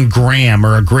Tyquan Graham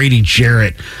or a Grady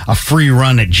Jarrett a free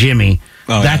run at Jimmy,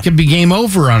 that could be game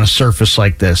over on a surface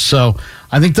like this. So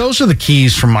I think those are the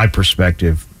keys from my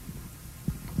perspective.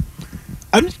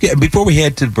 Before we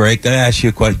head to the break, I ask you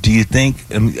a question. Do you think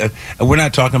we're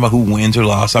not talking about who wins or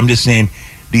lost? I'm just saying,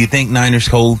 do you think Niners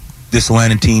hold this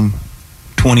Atlanta team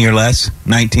 20 or less?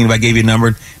 19, if I gave you a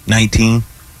number, 19?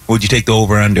 Or would you take the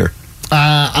over-under?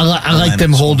 I like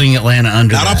them holding Atlanta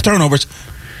under that. Not off turnovers.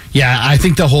 Yeah, I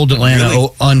think they'll hold Atlanta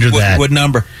under that. What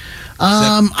number?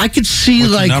 I could see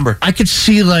number?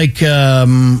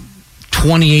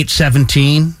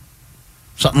 28-17,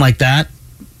 something like that.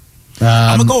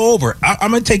 I'm going to go over. I'm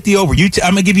going to take the over.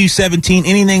 I'm going to give you 17.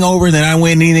 Anything over, then I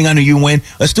win. Anything under, you win.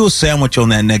 Let's do a sandwich on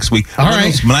that next week. All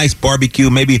right. Nice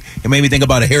barbecue. Maybe it made me think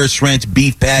about a Harris Ranch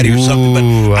beef patty or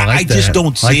something. But I just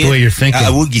don't see it. I like the way you're thinking.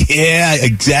 Yeah,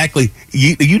 exactly.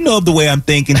 You know the way I'm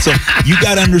thinking. So you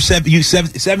got under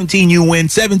 17, you win.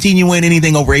 17, you win.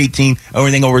 Anything over 18, or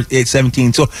anything over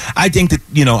 17. So I think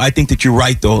that you're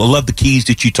right, though. I love the keys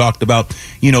that you talked about.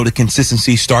 The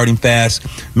consistency, starting fast,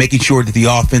 making sure that the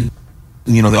offense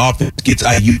gets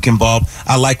Ayuk involved.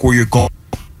 I like where you're going.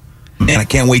 And I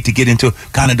can't wait to get into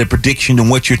kind of the prediction and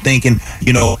what you're thinking,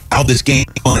 how this game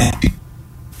is going to be.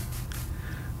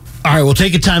 All right, we'll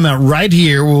take a timeout right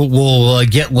here. We'll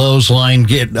get Lowe's line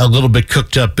get a little bit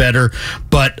cooked up better.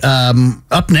 But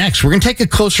up next, we're going to take a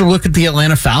closer look at the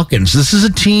Atlanta Falcons. This is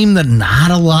a team that not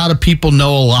a lot of people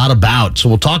know a lot about. So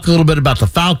we'll talk a little bit about the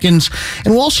Falcons,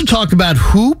 and we'll also talk about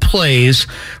who plays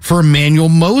for Emmanuel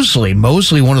Moseley.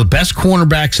 Moseley, one of the best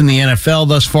cornerbacks in the NFL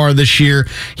thus far this year.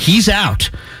 He's out.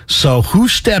 So who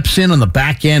steps in on the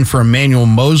back end for Emmanuel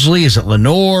Moseley? Is it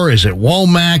Lenore? Is it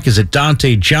Womack? Is it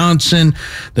Dante Johnson?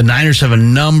 The Niners have a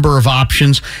number of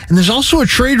options. And there's also a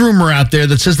trade rumor out there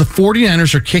that says the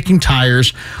 49ers are kicking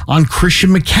tires on Christian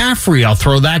McCaffrey. I'll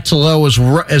throw that to Lowe as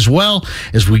well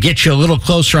as we get you a little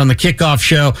closer on the kickoff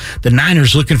show. The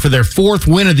Niners looking for their 4th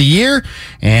win of the year,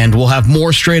 and we'll have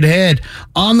more straight ahead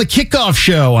on the kickoff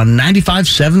show on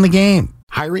 95.7 The Game.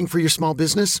 Hiring for your small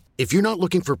business? If you're not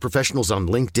looking for professionals on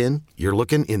LinkedIn, you're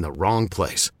looking in the wrong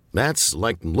place. That's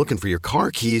like looking for your car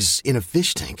keys in a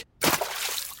fish tank.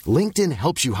 LinkedIn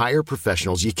helps you hire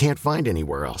professionals you can't find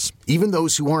anywhere else, even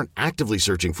those who aren't actively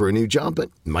searching for a new job but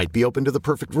might be open to the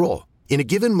perfect role. In a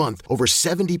given month, over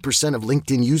 70% of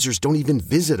LinkedIn users don't even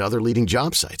visit other leading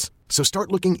job sites. So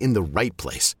start looking in the right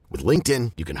place. With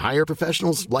LinkedIn, you can hire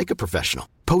professionals like a professional.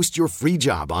 Post your free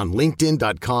job on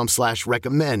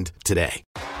linkedin.com/recommend today.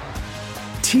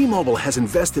 T-Mobile has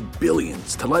invested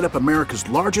billions to light up America's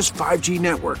largest 5G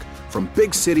network, from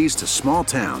big cities to small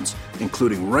towns,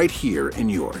 including right here in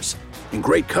yours. And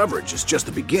great coverage is just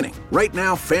the beginning. Right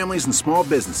now, families and small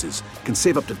businesses can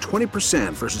save up to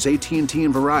 20% versus AT&T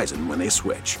and Verizon when they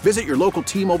switch. Visit your local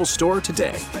T-Mobile store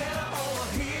today.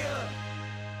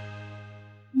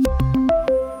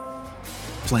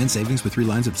 Plan savings with 3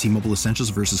 lines of T-Mobile Essentials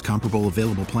versus comparable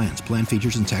available plans. Plan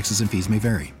features and taxes and fees may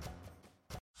vary.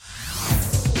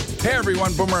 Hey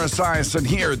everyone, Boomer Esiason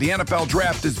here. The NFL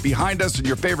draft is behind us and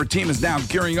your favorite team is now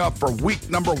gearing up for week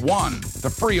number 1. The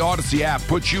free Odyssey app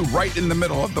puts you right in the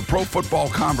middle of the pro football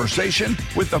conversation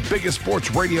with the biggest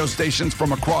sports radio stations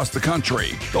from across the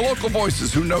country. The local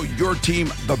voices who know your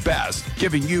team the best,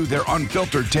 giving you their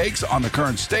unfiltered takes on the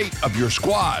current state of your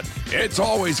squad. It's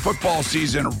always football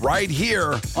season right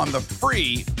here on the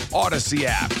free Odyssey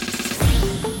app.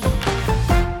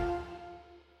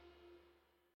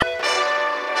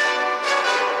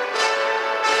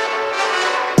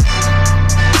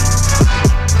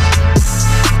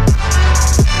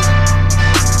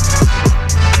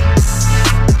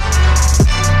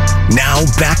 Now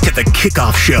back to the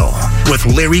Kickoff Show with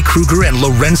Larry Krueger and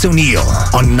Lorenzo Neal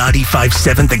on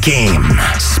 95.7 The Game.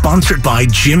 Sponsored by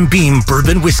Jim Beam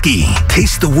Bourbon Whiskey.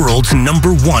 Taste the world's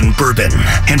 #1 bourbon.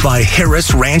 And by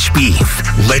Harris Ranch Beef.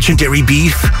 Legendary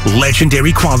beef,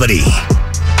 legendary quality.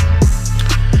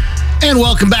 And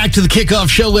welcome back to the Kickoff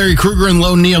Show. Larry Krueger and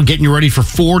Lo Neal getting you ready for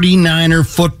 49er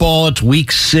football. It's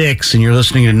week 6, and you're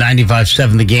listening to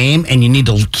 95.7 The Game, and you need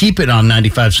to keep it on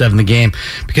 95.7 The Game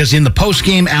because in the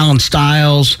postgame, Alan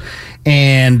Stiles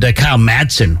and Kyle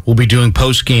Madsen will be doing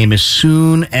postgame as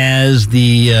soon as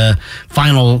the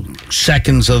final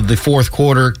seconds of the fourth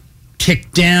quarter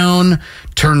tick down.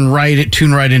 Tune right into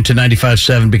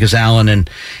 95.7 because Alan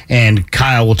and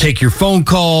Kyle will take your phone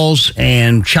calls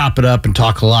and chop it up and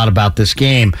talk a lot about this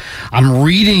game. I'm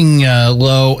reading,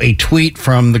 Lo, a tweet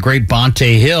from the great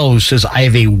Bonte Hill who says, I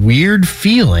have a weird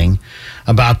feeling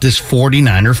about this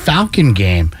 49er Falcon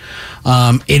game.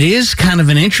 It is kind of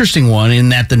an interesting one in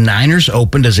that the Niners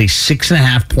opened as a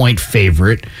 6.5-point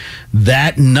favorite.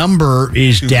 That number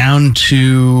is down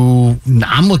to,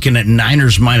 I'm looking at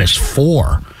Niners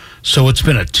 -4. So it's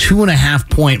been a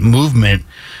 2.5-point movement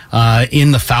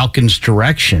in the Falcons'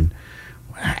 direction.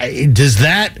 Does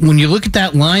that, when you look at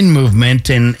that line movement,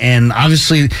 and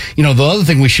obviously, you know, the other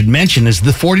thing we should mention is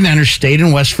the 49ers stayed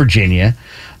in West Virginia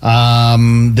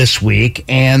this week,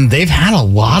 and they've had a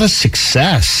lot of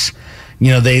success. You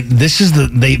know,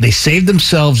 they saved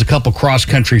themselves a couple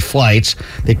cross-country flights.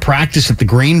 They practiced at the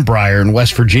Greenbrier in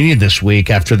West Virginia this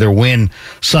week after their win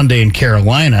Sunday in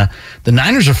Carolina. The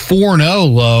Niners are 4-0,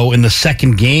 Lo, in the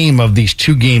second game of these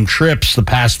 2-game trips the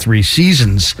past 3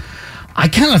 seasons. I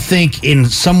kind of think in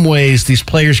some ways these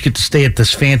players get to stay at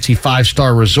this fancy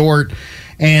 5-star resort,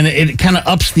 and it kind of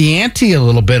ups the ante a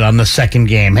little bit on the second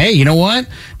game. Hey, you know what?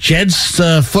 Jed's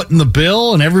footing the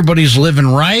bill, and everybody's living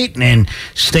right and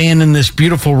staying in this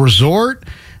beautiful resort.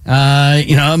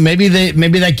 You know, maybe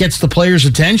that gets the players'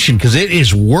 attention because it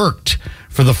has worked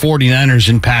for the 49ers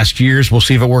in past years. We'll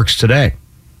see if it works today.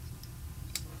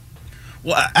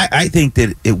 Well, I think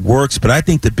that it works, but I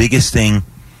think the biggest thing,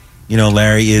 you know,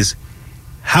 Larry, is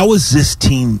how is this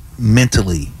team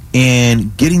mentally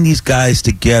and getting these guys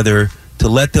together to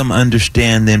let them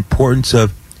understand the importance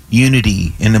of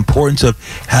unity and the importance of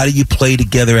how do you play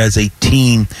together as a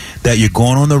team, that you're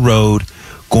going on the road,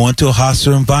 going to a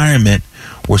hostile environment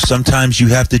where sometimes you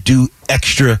have to do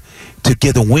extra to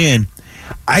get a win.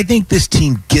 I think this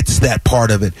team gets that part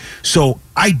of it. So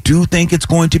I do think it's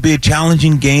going to be a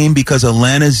challenging game because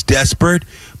Atlanta's desperate,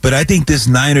 but I think this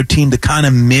Niner team, the kind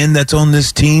of men that's on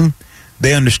this team,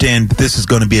 they understand this is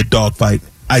going to be a dogfight.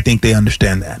 I think they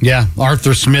understand that. Yeah,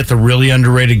 Arthur Smith, a really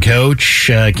underrated coach,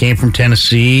 came from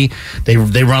Tennessee. They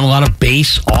run a lot of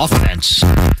base offense.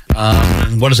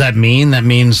 What does that mean? That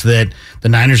means that the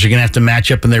Niners are going to have to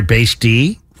match up in their base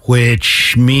D,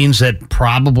 which means that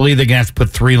probably they're going to have to put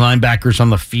 3 linebackers on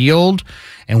the field.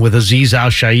 And with Azeez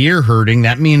Al-Shaair hurting,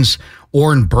 that means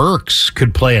Oren Burks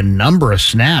could play a number of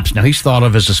snaps. Now, he's thought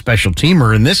of as a special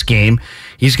teamer. In this game,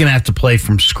 he's going to have to play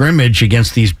from scrimmage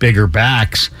against these bigger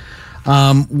backs.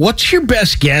 What's your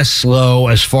best guess, Slow,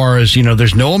 as far as,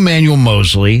 there's no Emmanuel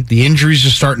Mosley. The injuries are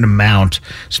starting to mount,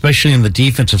 especially in the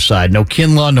defensive side. No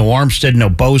Kinlaw, no Armstead, no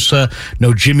Bosa,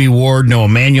 no Jimmy Ward, no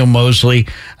Emmanuel Mosley.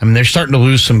 I mean, they're starting to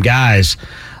lose some guys.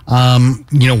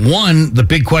 The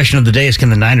big question of the day is, can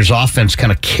the Niners offense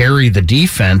kind of carry the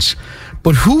defense?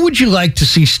 But who would you like to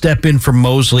see step in for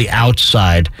Mosley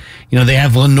outside? They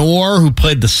have Lenore, who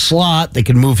played the slot. They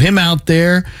could move him out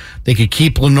there. They could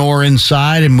keep Lenore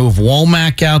inside and move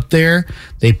Womack out there.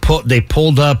 They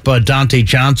pulled up Dante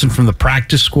Johnson from the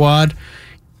practice squad.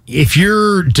 If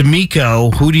you're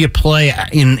D'Amico, who do you play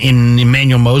in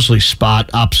Emmanuel Mosley's spot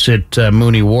opposite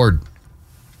Mooney Ward?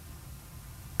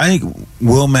 I think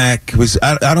Womack was.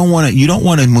 I don't want to. You don't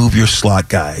want to move your slot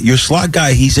guy. Your slot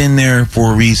guy, he's in there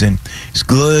for a reason. He's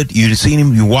good. You've seen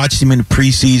him. You watched him in the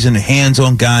preseason.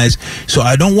 Hands-on guys. So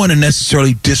I don't want to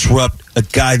necessarily disrupt a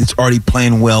guy that's already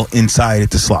playing well inside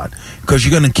at the slot, because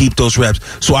you're going to keep those reps.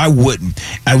 So I wouldn't.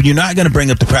 You're not going to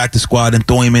bring up the practice squad and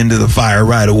throw him into the fire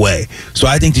right away. So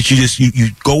I think that you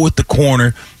go with the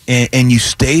corner. And you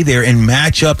stay there and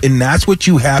match up, and that's what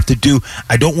you have to do.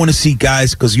 I don't want to see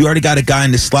guys, because you already got a guy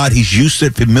in the slot. He's used to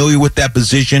it, familiar with that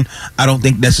position. I don't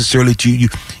think necessarily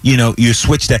you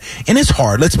switch that. And it's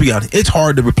hard. Let's be honest. It's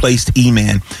hard to replace the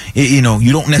E-man. You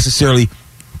don't necessarily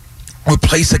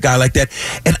replace a guy like that.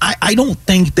 And I don't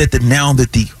think that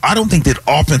I don't think that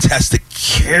offense has to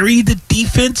carry the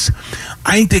defense.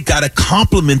 I think they got to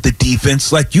complement the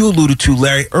defense, like you alluded to,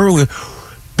 Larry, earlier.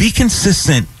 Be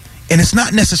consistent. And it's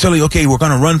not necessarily, okay, we're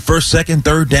going to run first, second,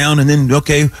 third down, and then,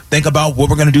 okay, think about what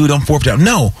we're going to do on fourth down.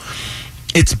 No.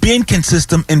 It's being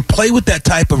consistent and play with that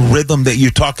type of rhythm that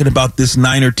you're talking about this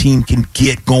Niner team can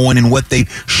get going, and what they've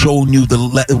shown you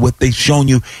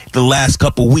the last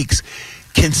couple weeks.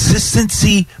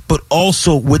 Consistency, but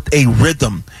also with a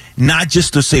rhythm. Not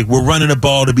just to say we're running the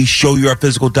ball to show you our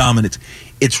physical dominance.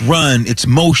 It's run, it's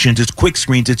motions, it's quick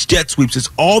screens, it's jet sweeps, it's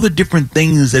all the different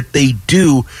things that they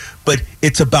do. But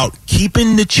it's about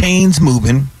keeping the chains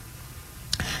moving,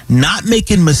 not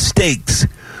making mistakes.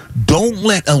 Don't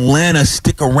let Atlanta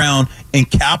stick around and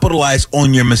capitalize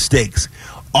on your mistakes.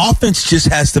 Offense just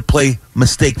has to play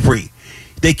mistake-free.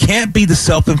 They can't be the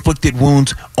self-inflicted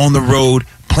wounds on the road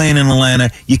playing in Atlanta.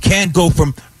 You can't go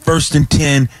from 1st and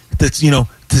 10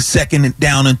 to second and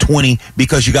down and 20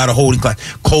 because you got a holding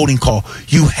call.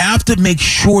 You have to make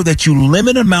sure that you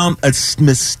limit the amount of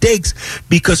mistakes,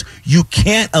 because you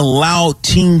can't allow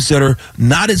teams that are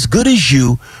not as good as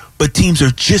you, but teams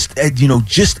are just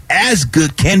as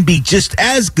good, can be just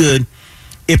as good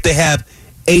if they have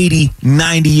 80,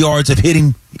 90 yards of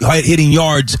hitting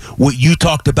yards, what you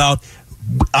talked about,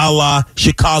 a la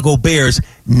Chicago Bears,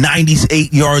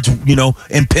 98 yards,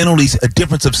 and penalties, a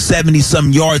difference of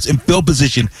 70-some yards in field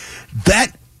position. That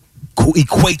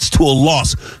equates to a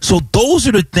loss. So those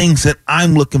are the things that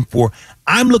I'm looking for.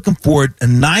 I'm looking for a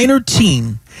Niner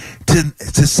team to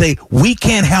say we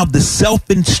can't have the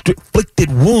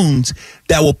self-inflicted wounds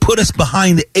that will put us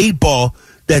behind the 8-ball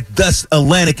that thus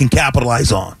Atlanta can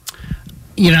capitalize on.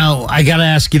 I got to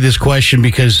ask you this question,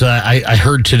 because I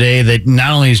heard today that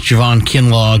not only is Javon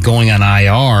Kinlaw going on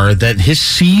IR, that his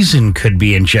season could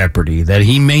be in jeopardy, that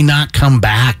he may not come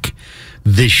back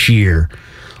this year.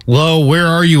 Lo, where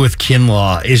are you with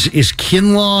Kinlaw? Is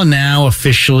Kinlaw now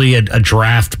officially a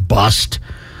draft bust?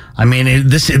 I mean,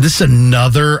 this is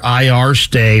another IR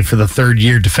stay for the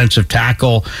third-year defensive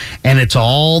tackle, and it's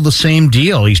all the same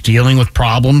deal. He's dealing with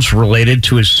problems related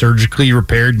to his surgically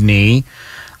repaired knee.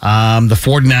 The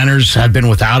 49ers have been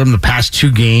without him the past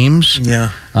 2 games.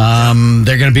 Yeah.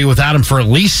 They're going to be without him for at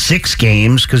least 6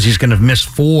 games, because he's going to miss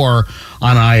 4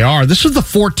 on IR. This was the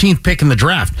 14th pick in the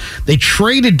draft. They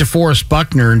traded DeForest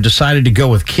Buckner and decided to go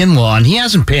with Kinlaw, and he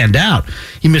hasn't panned out.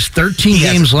 He missed 13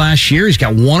 games last year. He's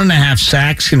got 1.5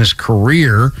 sacks in his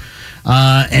career,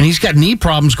 and he's got knee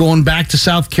problems going back to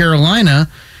South Carolina.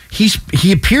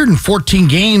 He appeared in 14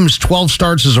 games, 12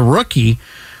 starts as a rookie.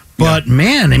 But,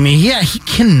 man, I mean, he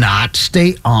cannot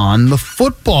stay on the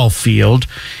football field.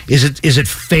 Is it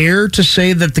fair to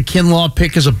say that the Kinlaw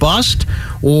pick is a bust,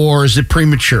 or is it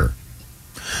premature?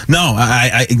 No,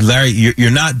 Larry, you're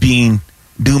not being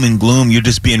doom and gloom. You're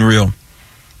just being real.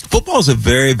 Football is a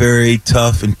very, very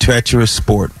tough and treacherous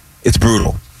sport. It's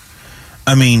brutal.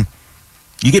 I mean,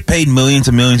 you get paid millions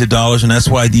and millions of dollars, and that's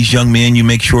why these young men, you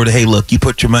make sure that, hey, look, you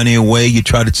put your money away, you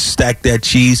try to stack that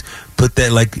cheese, put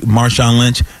that like Marshawn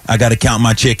Lynch, I got to count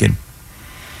my chicken.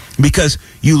 Because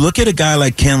you look at a guy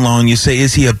like Kinlaw and you say,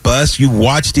 is he a bust? You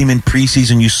watched him in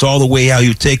preseason. You saw the way how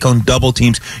you take on double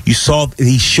teams. You saw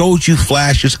he showed you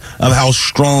flashes of how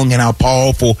strong and how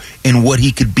powerful and what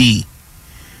he could be.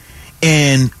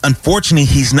 And unfortunately,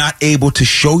 he's not able to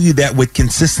show you that with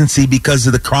consistency because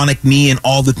of the chronic knee and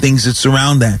all the things that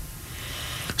surround that.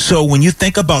 So when you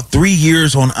think about 3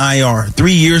 years on IR,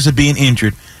 3 years of being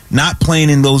injured, not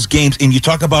playing in those games, and you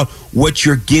talk about what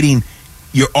you're getting,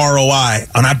 your ROI,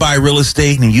 and I buy real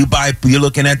estate, and you're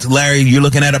looking at Larry, you're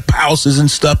looking at houses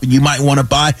and stuff, and you might want to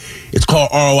buy. It's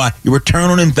called ROI. Your return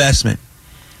on investment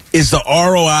is the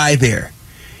ROI there.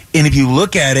 And if you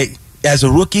look at it, as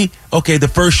a rookie, okay, the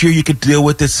first year you could deal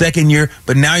with the second year,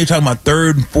 but now you're talking about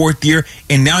third and fourth year,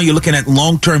 and now you're looking at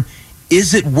long term.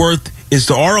 Is it worth, is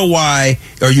the ROI,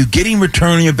 are you getting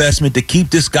return on your investment to keep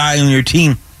this guy on your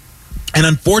team? And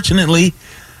unfortunately,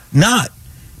 not.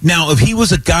 Now, if he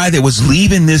was a guy that was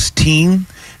leaving this team,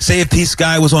 say if this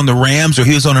guy was on the Rams or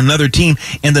he was on another team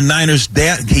and the Niners,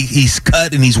 he's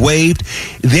cut and he's waived,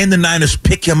 then the Niners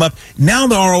pick him up. Now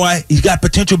the ROI, he's got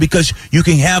potential because you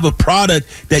can have a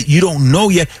product that you don't know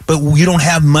yet, but you don't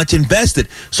have much invested.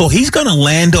 So he's going to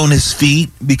land on his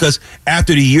feet because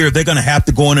after the year, they're going to have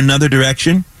to go in another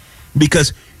direction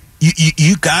because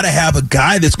you got to have a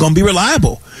guy that's going to be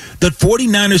reliable. The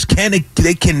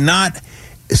 49ers cannot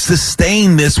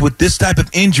sustain this with this type of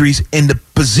injuries in the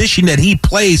position that he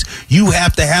plays. You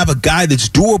have to have a guy that's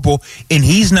durable, and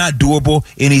he's not durable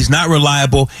and he's not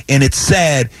reliable, and it's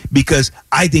sad because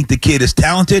I think the kid is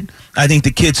talented. I think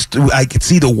I can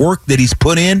see the work that he's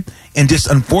put in, and just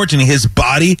unfortunately his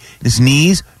body, his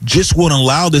knees just won't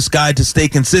allow this guy to stay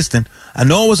consistent. I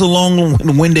know it was a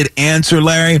long-winded answer,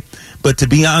 Larry, but to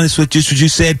be honest with just what you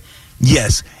said,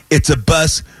 yes, it's a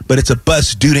bust, but it's a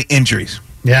bust due to injuries.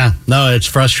 Yeah, no, it's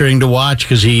frustrating to watch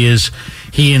because he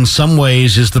in some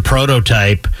ways is the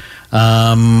prototype.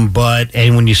 And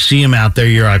when you see him out there,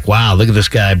 you're like, wow, look at this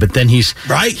guy. But then he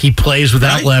plays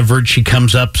without leverage. He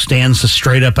comes up, stands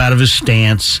straight up out of his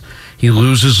stance. He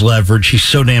loses leverage. He's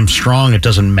so damn strong, it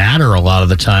doesn't matter a lot of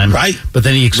the time. Right. But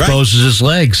then he exposes his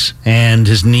legs, and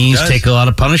his knees take a lot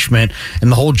of punishment.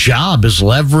 And the whole job is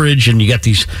leverage, and you got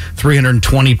these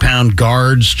 320-pound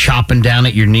guards chopping down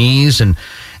at your knees, and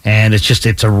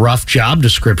it's a rough job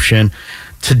description.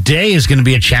 Today is going to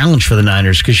be a challenge for the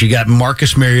Niners because you got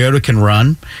Marcus Mariota can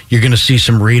run. You're going to see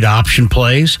some read option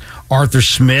plays. Arthur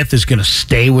Smith is going to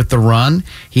stay with the run.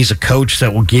 He's a coach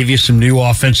that will give you some new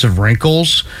offensive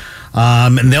wrinkles.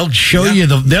 And they'll show you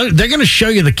they're going to show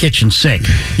you the kitchen sink.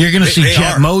 You're going to see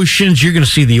jet motions. You're going to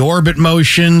see the orbit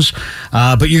motions,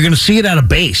 but you're going to see it out of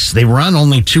base. They run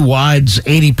only two wides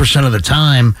 80% of the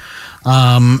time.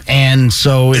 And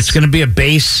so it's going to be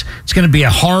it's going to be a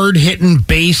hard hitting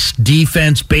base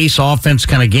defense, base offense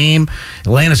kind of game.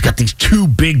 Atlanta's got these two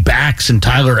big backs in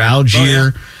Tyler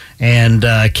Algier and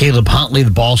Caleb Huntley,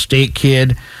 the Ball State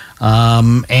kid.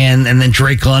 And then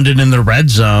Drake London in the red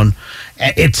zone.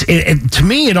 To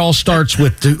me, it all starts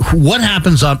with what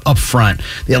happens up front.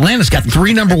 The Atlanta's got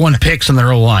 3 number 1 picks on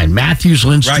their O-line. Matthews,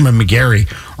 Lindstrom, and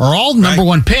McGarry are all number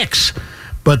 1 picks.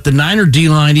 But the Niner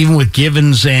D-line, even with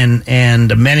Givens and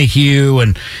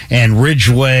Menahue and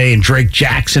Ridgeway and Drake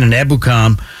Jackson and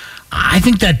Ebukam, I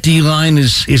think that D-line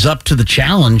is up to the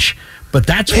challenge. But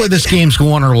that's where this game's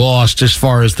won or lost as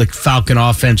far as the Falcon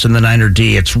offense and the Niner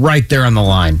D. It's right there on the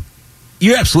line.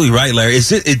 You're absolutely right, Larry.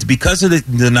 It's because of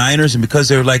the Niners and because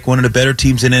they're like one of the better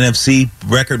teams in NFC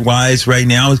record-wise right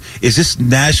now. Is this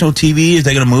national TV? Is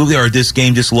they going to move there, or is this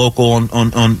game just local on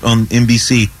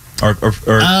NBC?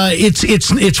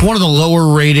 It's one of the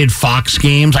lower-rated Fox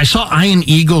games. I saw Ian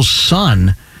Eagle's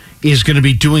son is going to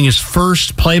be doing his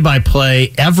first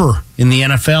play-by-play ever in the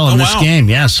NFL in this game.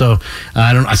 Yeah, so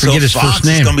I forget his first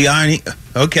name. It's going to be Ian.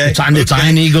 Okay, it's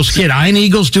Ian Eagle's kid. Ian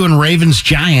Eagle's doing Ravens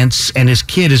Giants, and his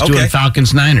kid is doing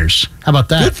Falcons Niners. How about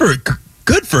that?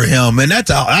 Good for him, and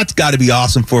that's got to be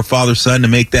awesome for a father-son to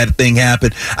make that thing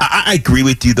happen. I agree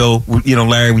with you, though,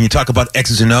 Larry, when you talk about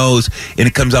X's and O's, and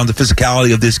it comes down to the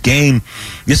physicality of this game,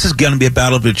 this is going to be a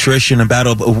battle of attrition, a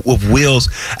battle of wills.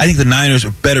 I think the Niners are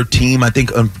a better team. I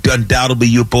think undoubtedly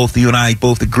you and I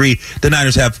both agree the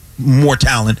Niners have more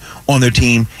talent on their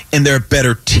team, and they're a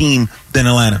better team than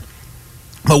Atlanta.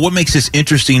 But what makes this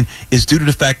interesting is due to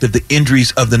the fact of the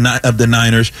injuries of the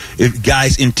Niners,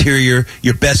 guys interior,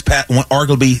 your best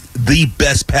arguably the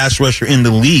best pass rusher in the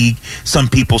league, some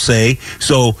people say.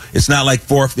 So it's not like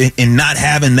fourth and not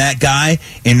having that guy,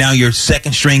 and now your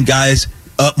second string guys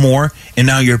up more, and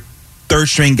now your third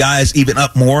string guys even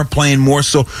up more, playing more.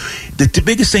 So the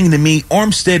biggest thing to me,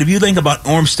 Armstead, if you think about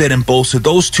Armstead and Bosa,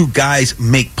 those two guys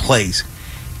make plays.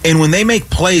 And when they make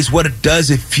plays, what it does,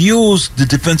 it fuels the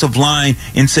defensive line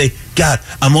and say, God,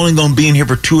 I'm only going to be in here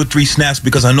for 2 or 3 snaps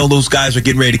because I know those guys are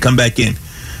getting ready to come back in.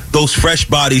 those fresh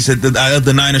bodies of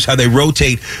the Niners, how they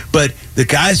rotate. But the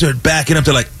guys are backing up.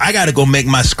 They're like, I got to go make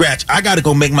my scratch. I got to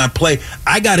go make my play.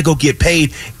 I got to go get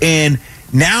paid. And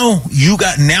now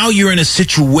you're in a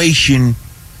situation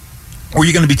where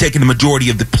you're going to be taking the majority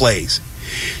of the plays.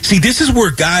 See, this is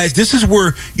where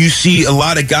you see a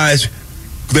lot of guys,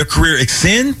 their career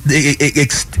kind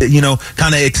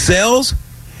of excels.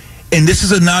 And this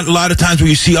is not a lot of times where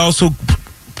you see also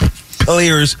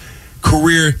players'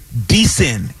 career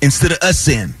descend instead of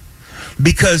ascend.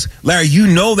 Because, Larry, you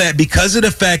know that because of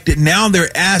the fact that now they're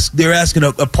asking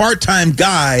a part-time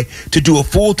guy to do a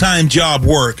full-time job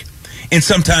work, and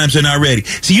sometimes they're not ready.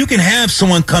 So you can have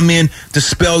someone come in to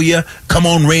spell you, come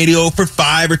on radio for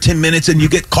 5 or 10 minutes, and you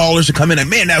get callers to come in and,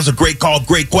 man, that was a great call,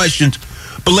 great questions.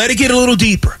 But let it get a little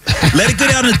deeper. Let it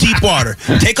get out in the deep water.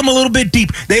 Take them a little bit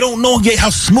deep. They don't know yet how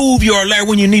smooth you are, Larry,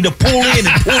 when you need to pull in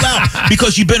and pull out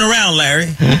because you've been around, Larry.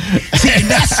 See, and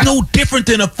that's no different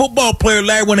than a football player,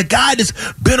 Larry, when a guy that's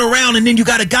been around and then you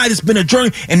got a guy that's been a journey,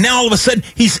 and now all of a sudden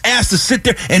he's asked to sit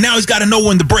there, and now he's got to know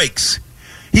when to breaks.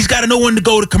 He's got to know when to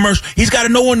go to commercial. He's got to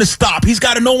know when to stop. He's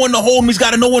got to know when to hold him. He's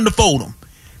got to know when to fold him.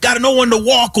 Got to know when to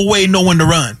walk away, know when to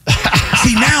run.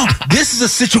 See, now, this is a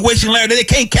situation, Larry, that they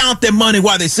can't count their money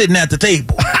while they're sitting at the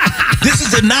table. This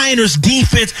is the Niners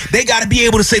defense. They got to be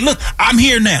able to say, look, I'm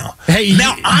here now. Hey,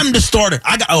 now I'm the starter.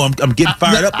 I'm getting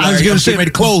fired up, Larry. I was going to say, ready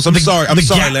to close. I'm sorry,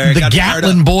 Larry. The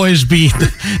Gatlin boys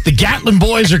the Gatlin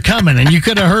boys are coming, and you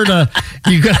could have heard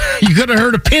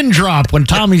a pin drop when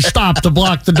Tommy stopped to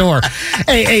block the door.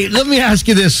 Hey, let me ask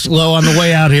you this, Lo, on the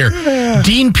way out here.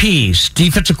 Dean Pease,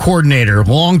 defensive coordinator,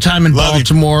 long time in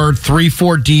Baltimore,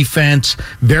 3-4 defense,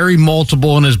 very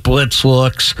multiple in his blitz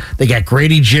looks. They got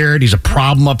Grady Jarrett. He's a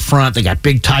problem up front. They got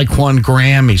big Tyquan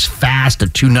Graham. He's fast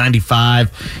at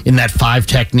 295 in that 5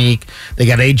 technique. They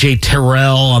got A.J.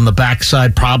 Terrell on the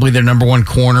backside, probably their number 1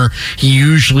 corner. He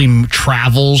usually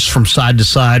travels from side to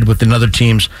side with another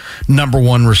team's number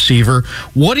 1 receiver.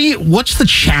 What's the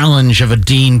challenge of a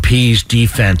Dean Pease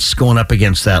defense going up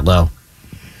against that, Lo?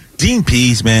 Dean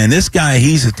Pease, man, this guy,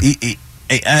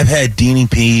 I've had Dean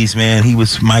Pease, man. He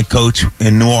was my coach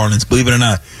in New Orleans, believe it or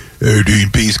not. Hey, Dean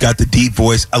Pease, got the deep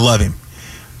voice. I love him.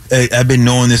 I've been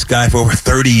knowing this guy for over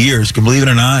 30 years. Can believe it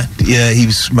or not. Yeah, he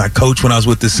was my coach when I was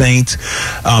with the Saints.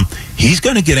 He's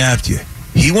going to get after you.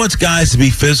 He wants guys to be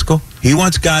physical. He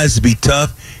wants guys to be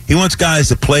tough. He wants guys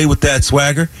to play with that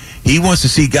swagger. He wants to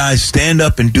see guys stand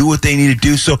up and do what they need to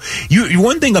do. So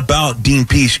one thing about Dean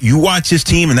Pease, you watch his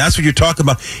team, and that's what you're talking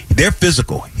about. They're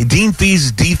physical. Dean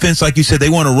Pease's defense, like you said, they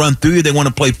want to run through you. They want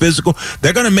to play physical.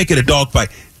 They're going to make it a dogfight.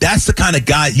 That's the kind of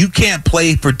guy you can't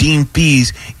play for Dean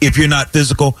Pease if you're not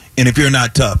physical and if you're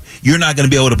not tough. You're not going to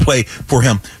be able to play for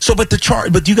him. So, but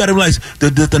you got to realize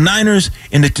the Niners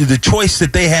and the choice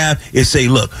that they have is say,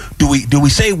 look, do we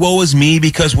say woe is me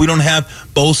because we don't have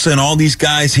Bosa and all these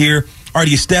guys here, or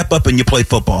do you step up and you play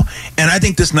football? And I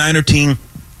think this Niner team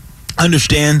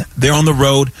understand they're on the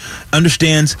road,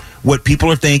 understands what people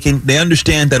are thinking. They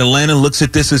understand that Atlanta looks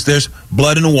at this as there's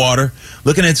blood in the water,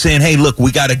 looking at saying, hey, look,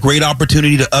 we got a great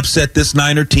opportunity to upset this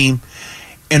Niner team.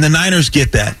 And the Niners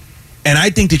get that. And I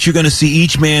think that you're going to see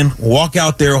each man walk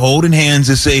out there holding hands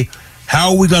and say,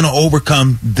 how are we going to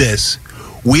overcome this?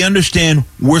 We understand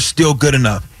we're still good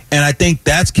enough. And I think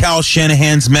that's Kyle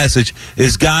Shanahan's message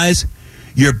is, guys,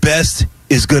 your best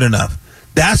is good enough.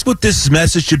 That's what this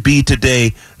message should be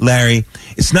today, Larry.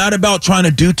 It's not about trying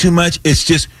to do too much. It's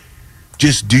just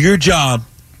do your job,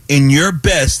 and your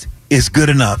best is good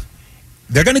enough.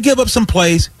 They're going to give up some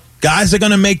plays. Guys are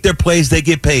going to make their plays. They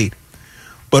get paid.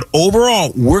 But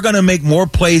overall, we're going to make more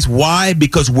plays. Why?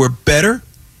 Because we're better.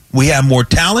 We have more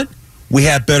talent. We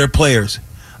have better players.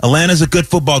 Atlanta's a good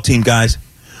football team, guys.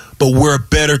 But we're a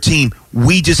better team.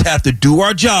 We just have to do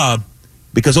our job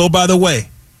because, oh, by the way,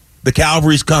 the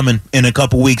Cavalry's coming in a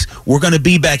couple weeks. We're going to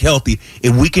be back healthy.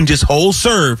 If we can just hold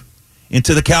serve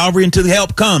until the Cavalry, until the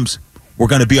help comes, we're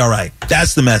going to be all right.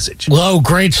 That's the message. Lo,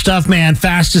 great stuff, man.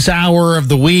 Fastest hour of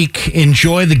the week.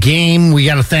 Enjoy the game. We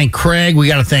got to thank Craig. We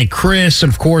got to thank Chris.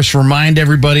 And, of course, remind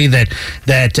everybody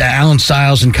that Alan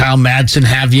Stiles and Kyle Madsen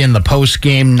have you in the post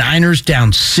game. Niners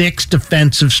down 6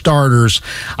 defensive starters.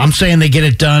 I'm saying they get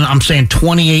it done. I'm saying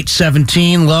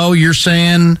 28-17. Lo, you're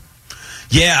saying?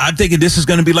 Yeah, I'm thinking this is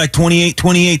going to be like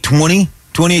 28-20.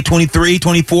 28-23,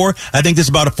 24. I think this is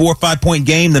about a 4 or 5 point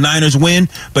game. The Niners win,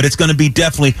 but it's going to be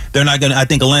definitely, they're not going to, I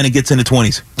think Atlanta gets in the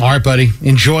 20s. All right, buddy.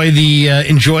 Enjoy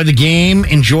the game.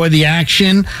 Enjoy the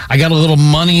action. I got a little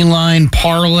money line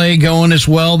parlay going as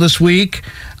well this week.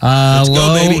 Let's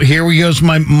go, baby. Here we go.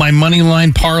 My money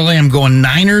line parlay. I'm going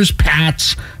Niners,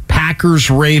 Pats, Packers,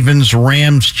 Ravens,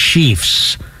 Rams,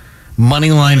 Chiefs.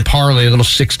 Moneyline parlay, a little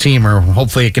 6-teamer.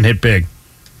 Hopefully it can hit big.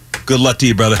 Good luck to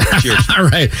you, brother. Cheers. All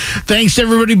right. Thanks,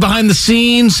 everybody behind the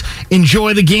scenes.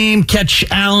 Enjoy the game. Catch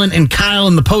Alan and Kyle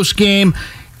in the post game.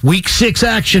 Week 6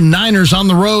 action. Niners on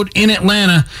the road in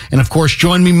Atlanta. And, of course,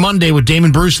 join me Monday with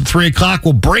Damon Bruce at 3 o'clock.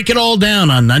 We'll break it all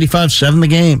down on 95.7 The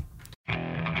Game.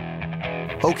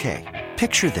 Okay,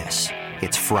 picture this.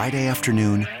 It's Friday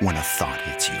afternoon when a thought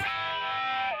hits you.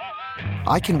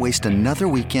 I can waste another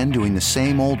weekend doing the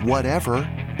same old whatever,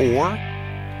 or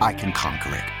I can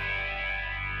conquer it.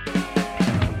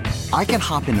 I can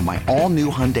hop into my all-new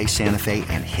Hyundai Santa Fe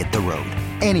and hit the road.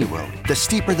 Any road. The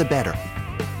steeper, the better.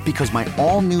 Because my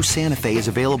all-new Santa Fe is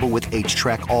available with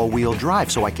H-Track all-wheel drive,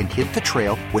 so I can hit the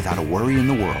trail without a worry in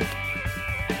the world.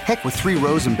 Heck, with 3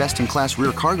 rows and best-in-class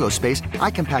rear cargo space, I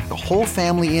can pack the whole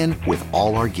family in with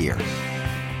all our gear.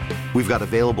 We've got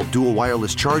available dual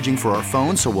wireless charging for our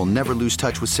phones, so we'll never lose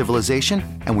touch with civilization,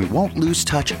 and we won't lose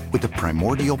touch with the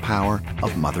primordial power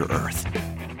of Mother Earth.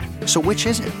 So which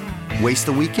is it? Waste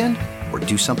the weekend or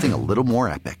do something a little more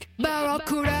epic?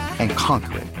 And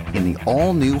conquer it in the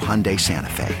all-new Hyundai Santa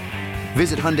Fe.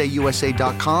 Visit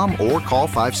HyundaiUSA.com or call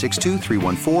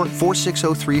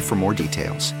 562-314-4603 for more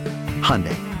details.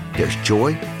 Hyundai, there's joy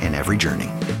in every journey.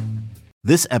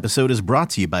 This episode is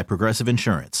brought to you by Progressive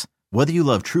Insurance. Whether you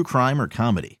love true crime or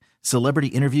comedy, celebrity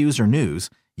interviews or news,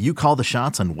 you call the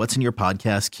shots on what's in your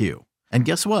podcast queue. And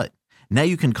guess what? Now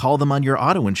you can call them on your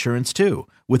auto insurance too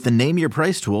with the Name Your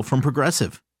Price tool from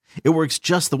Progressive. It works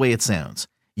just the way it sounds.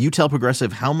 You tell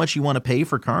Progressive how much you want to pay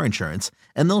for car insurance,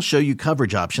 and they'll show you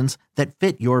coverage options that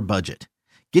fit your budget.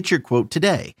 Get your quote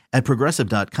today at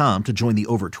Progressive.com to join the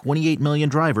over 28 million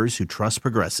drivers who trust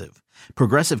Progressive.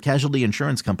 Progressive Casualty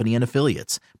Insurance Company and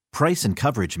Affiliates. Price and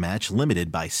coverage match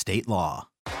limited by state law.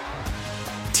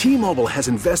 T-Mobile has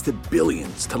invested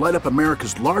billions to light up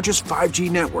America's largest 5G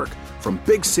network, from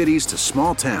big cities to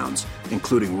small towns,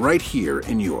 including right here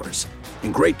in yours.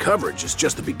 And great coverage is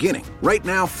just the beginning. Right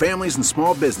now, families and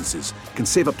small businesses can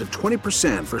save up to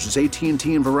 20% versus AT&T and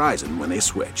Verizon when they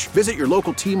switch. Visit your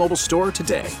local T-Mobile store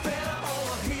today.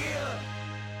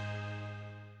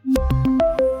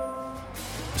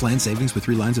 Plan savings with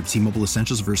 3 lines of T-Mobile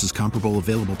Essentials versus comparable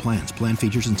available plans. Plan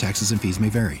features and taxes and fees may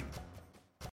vary.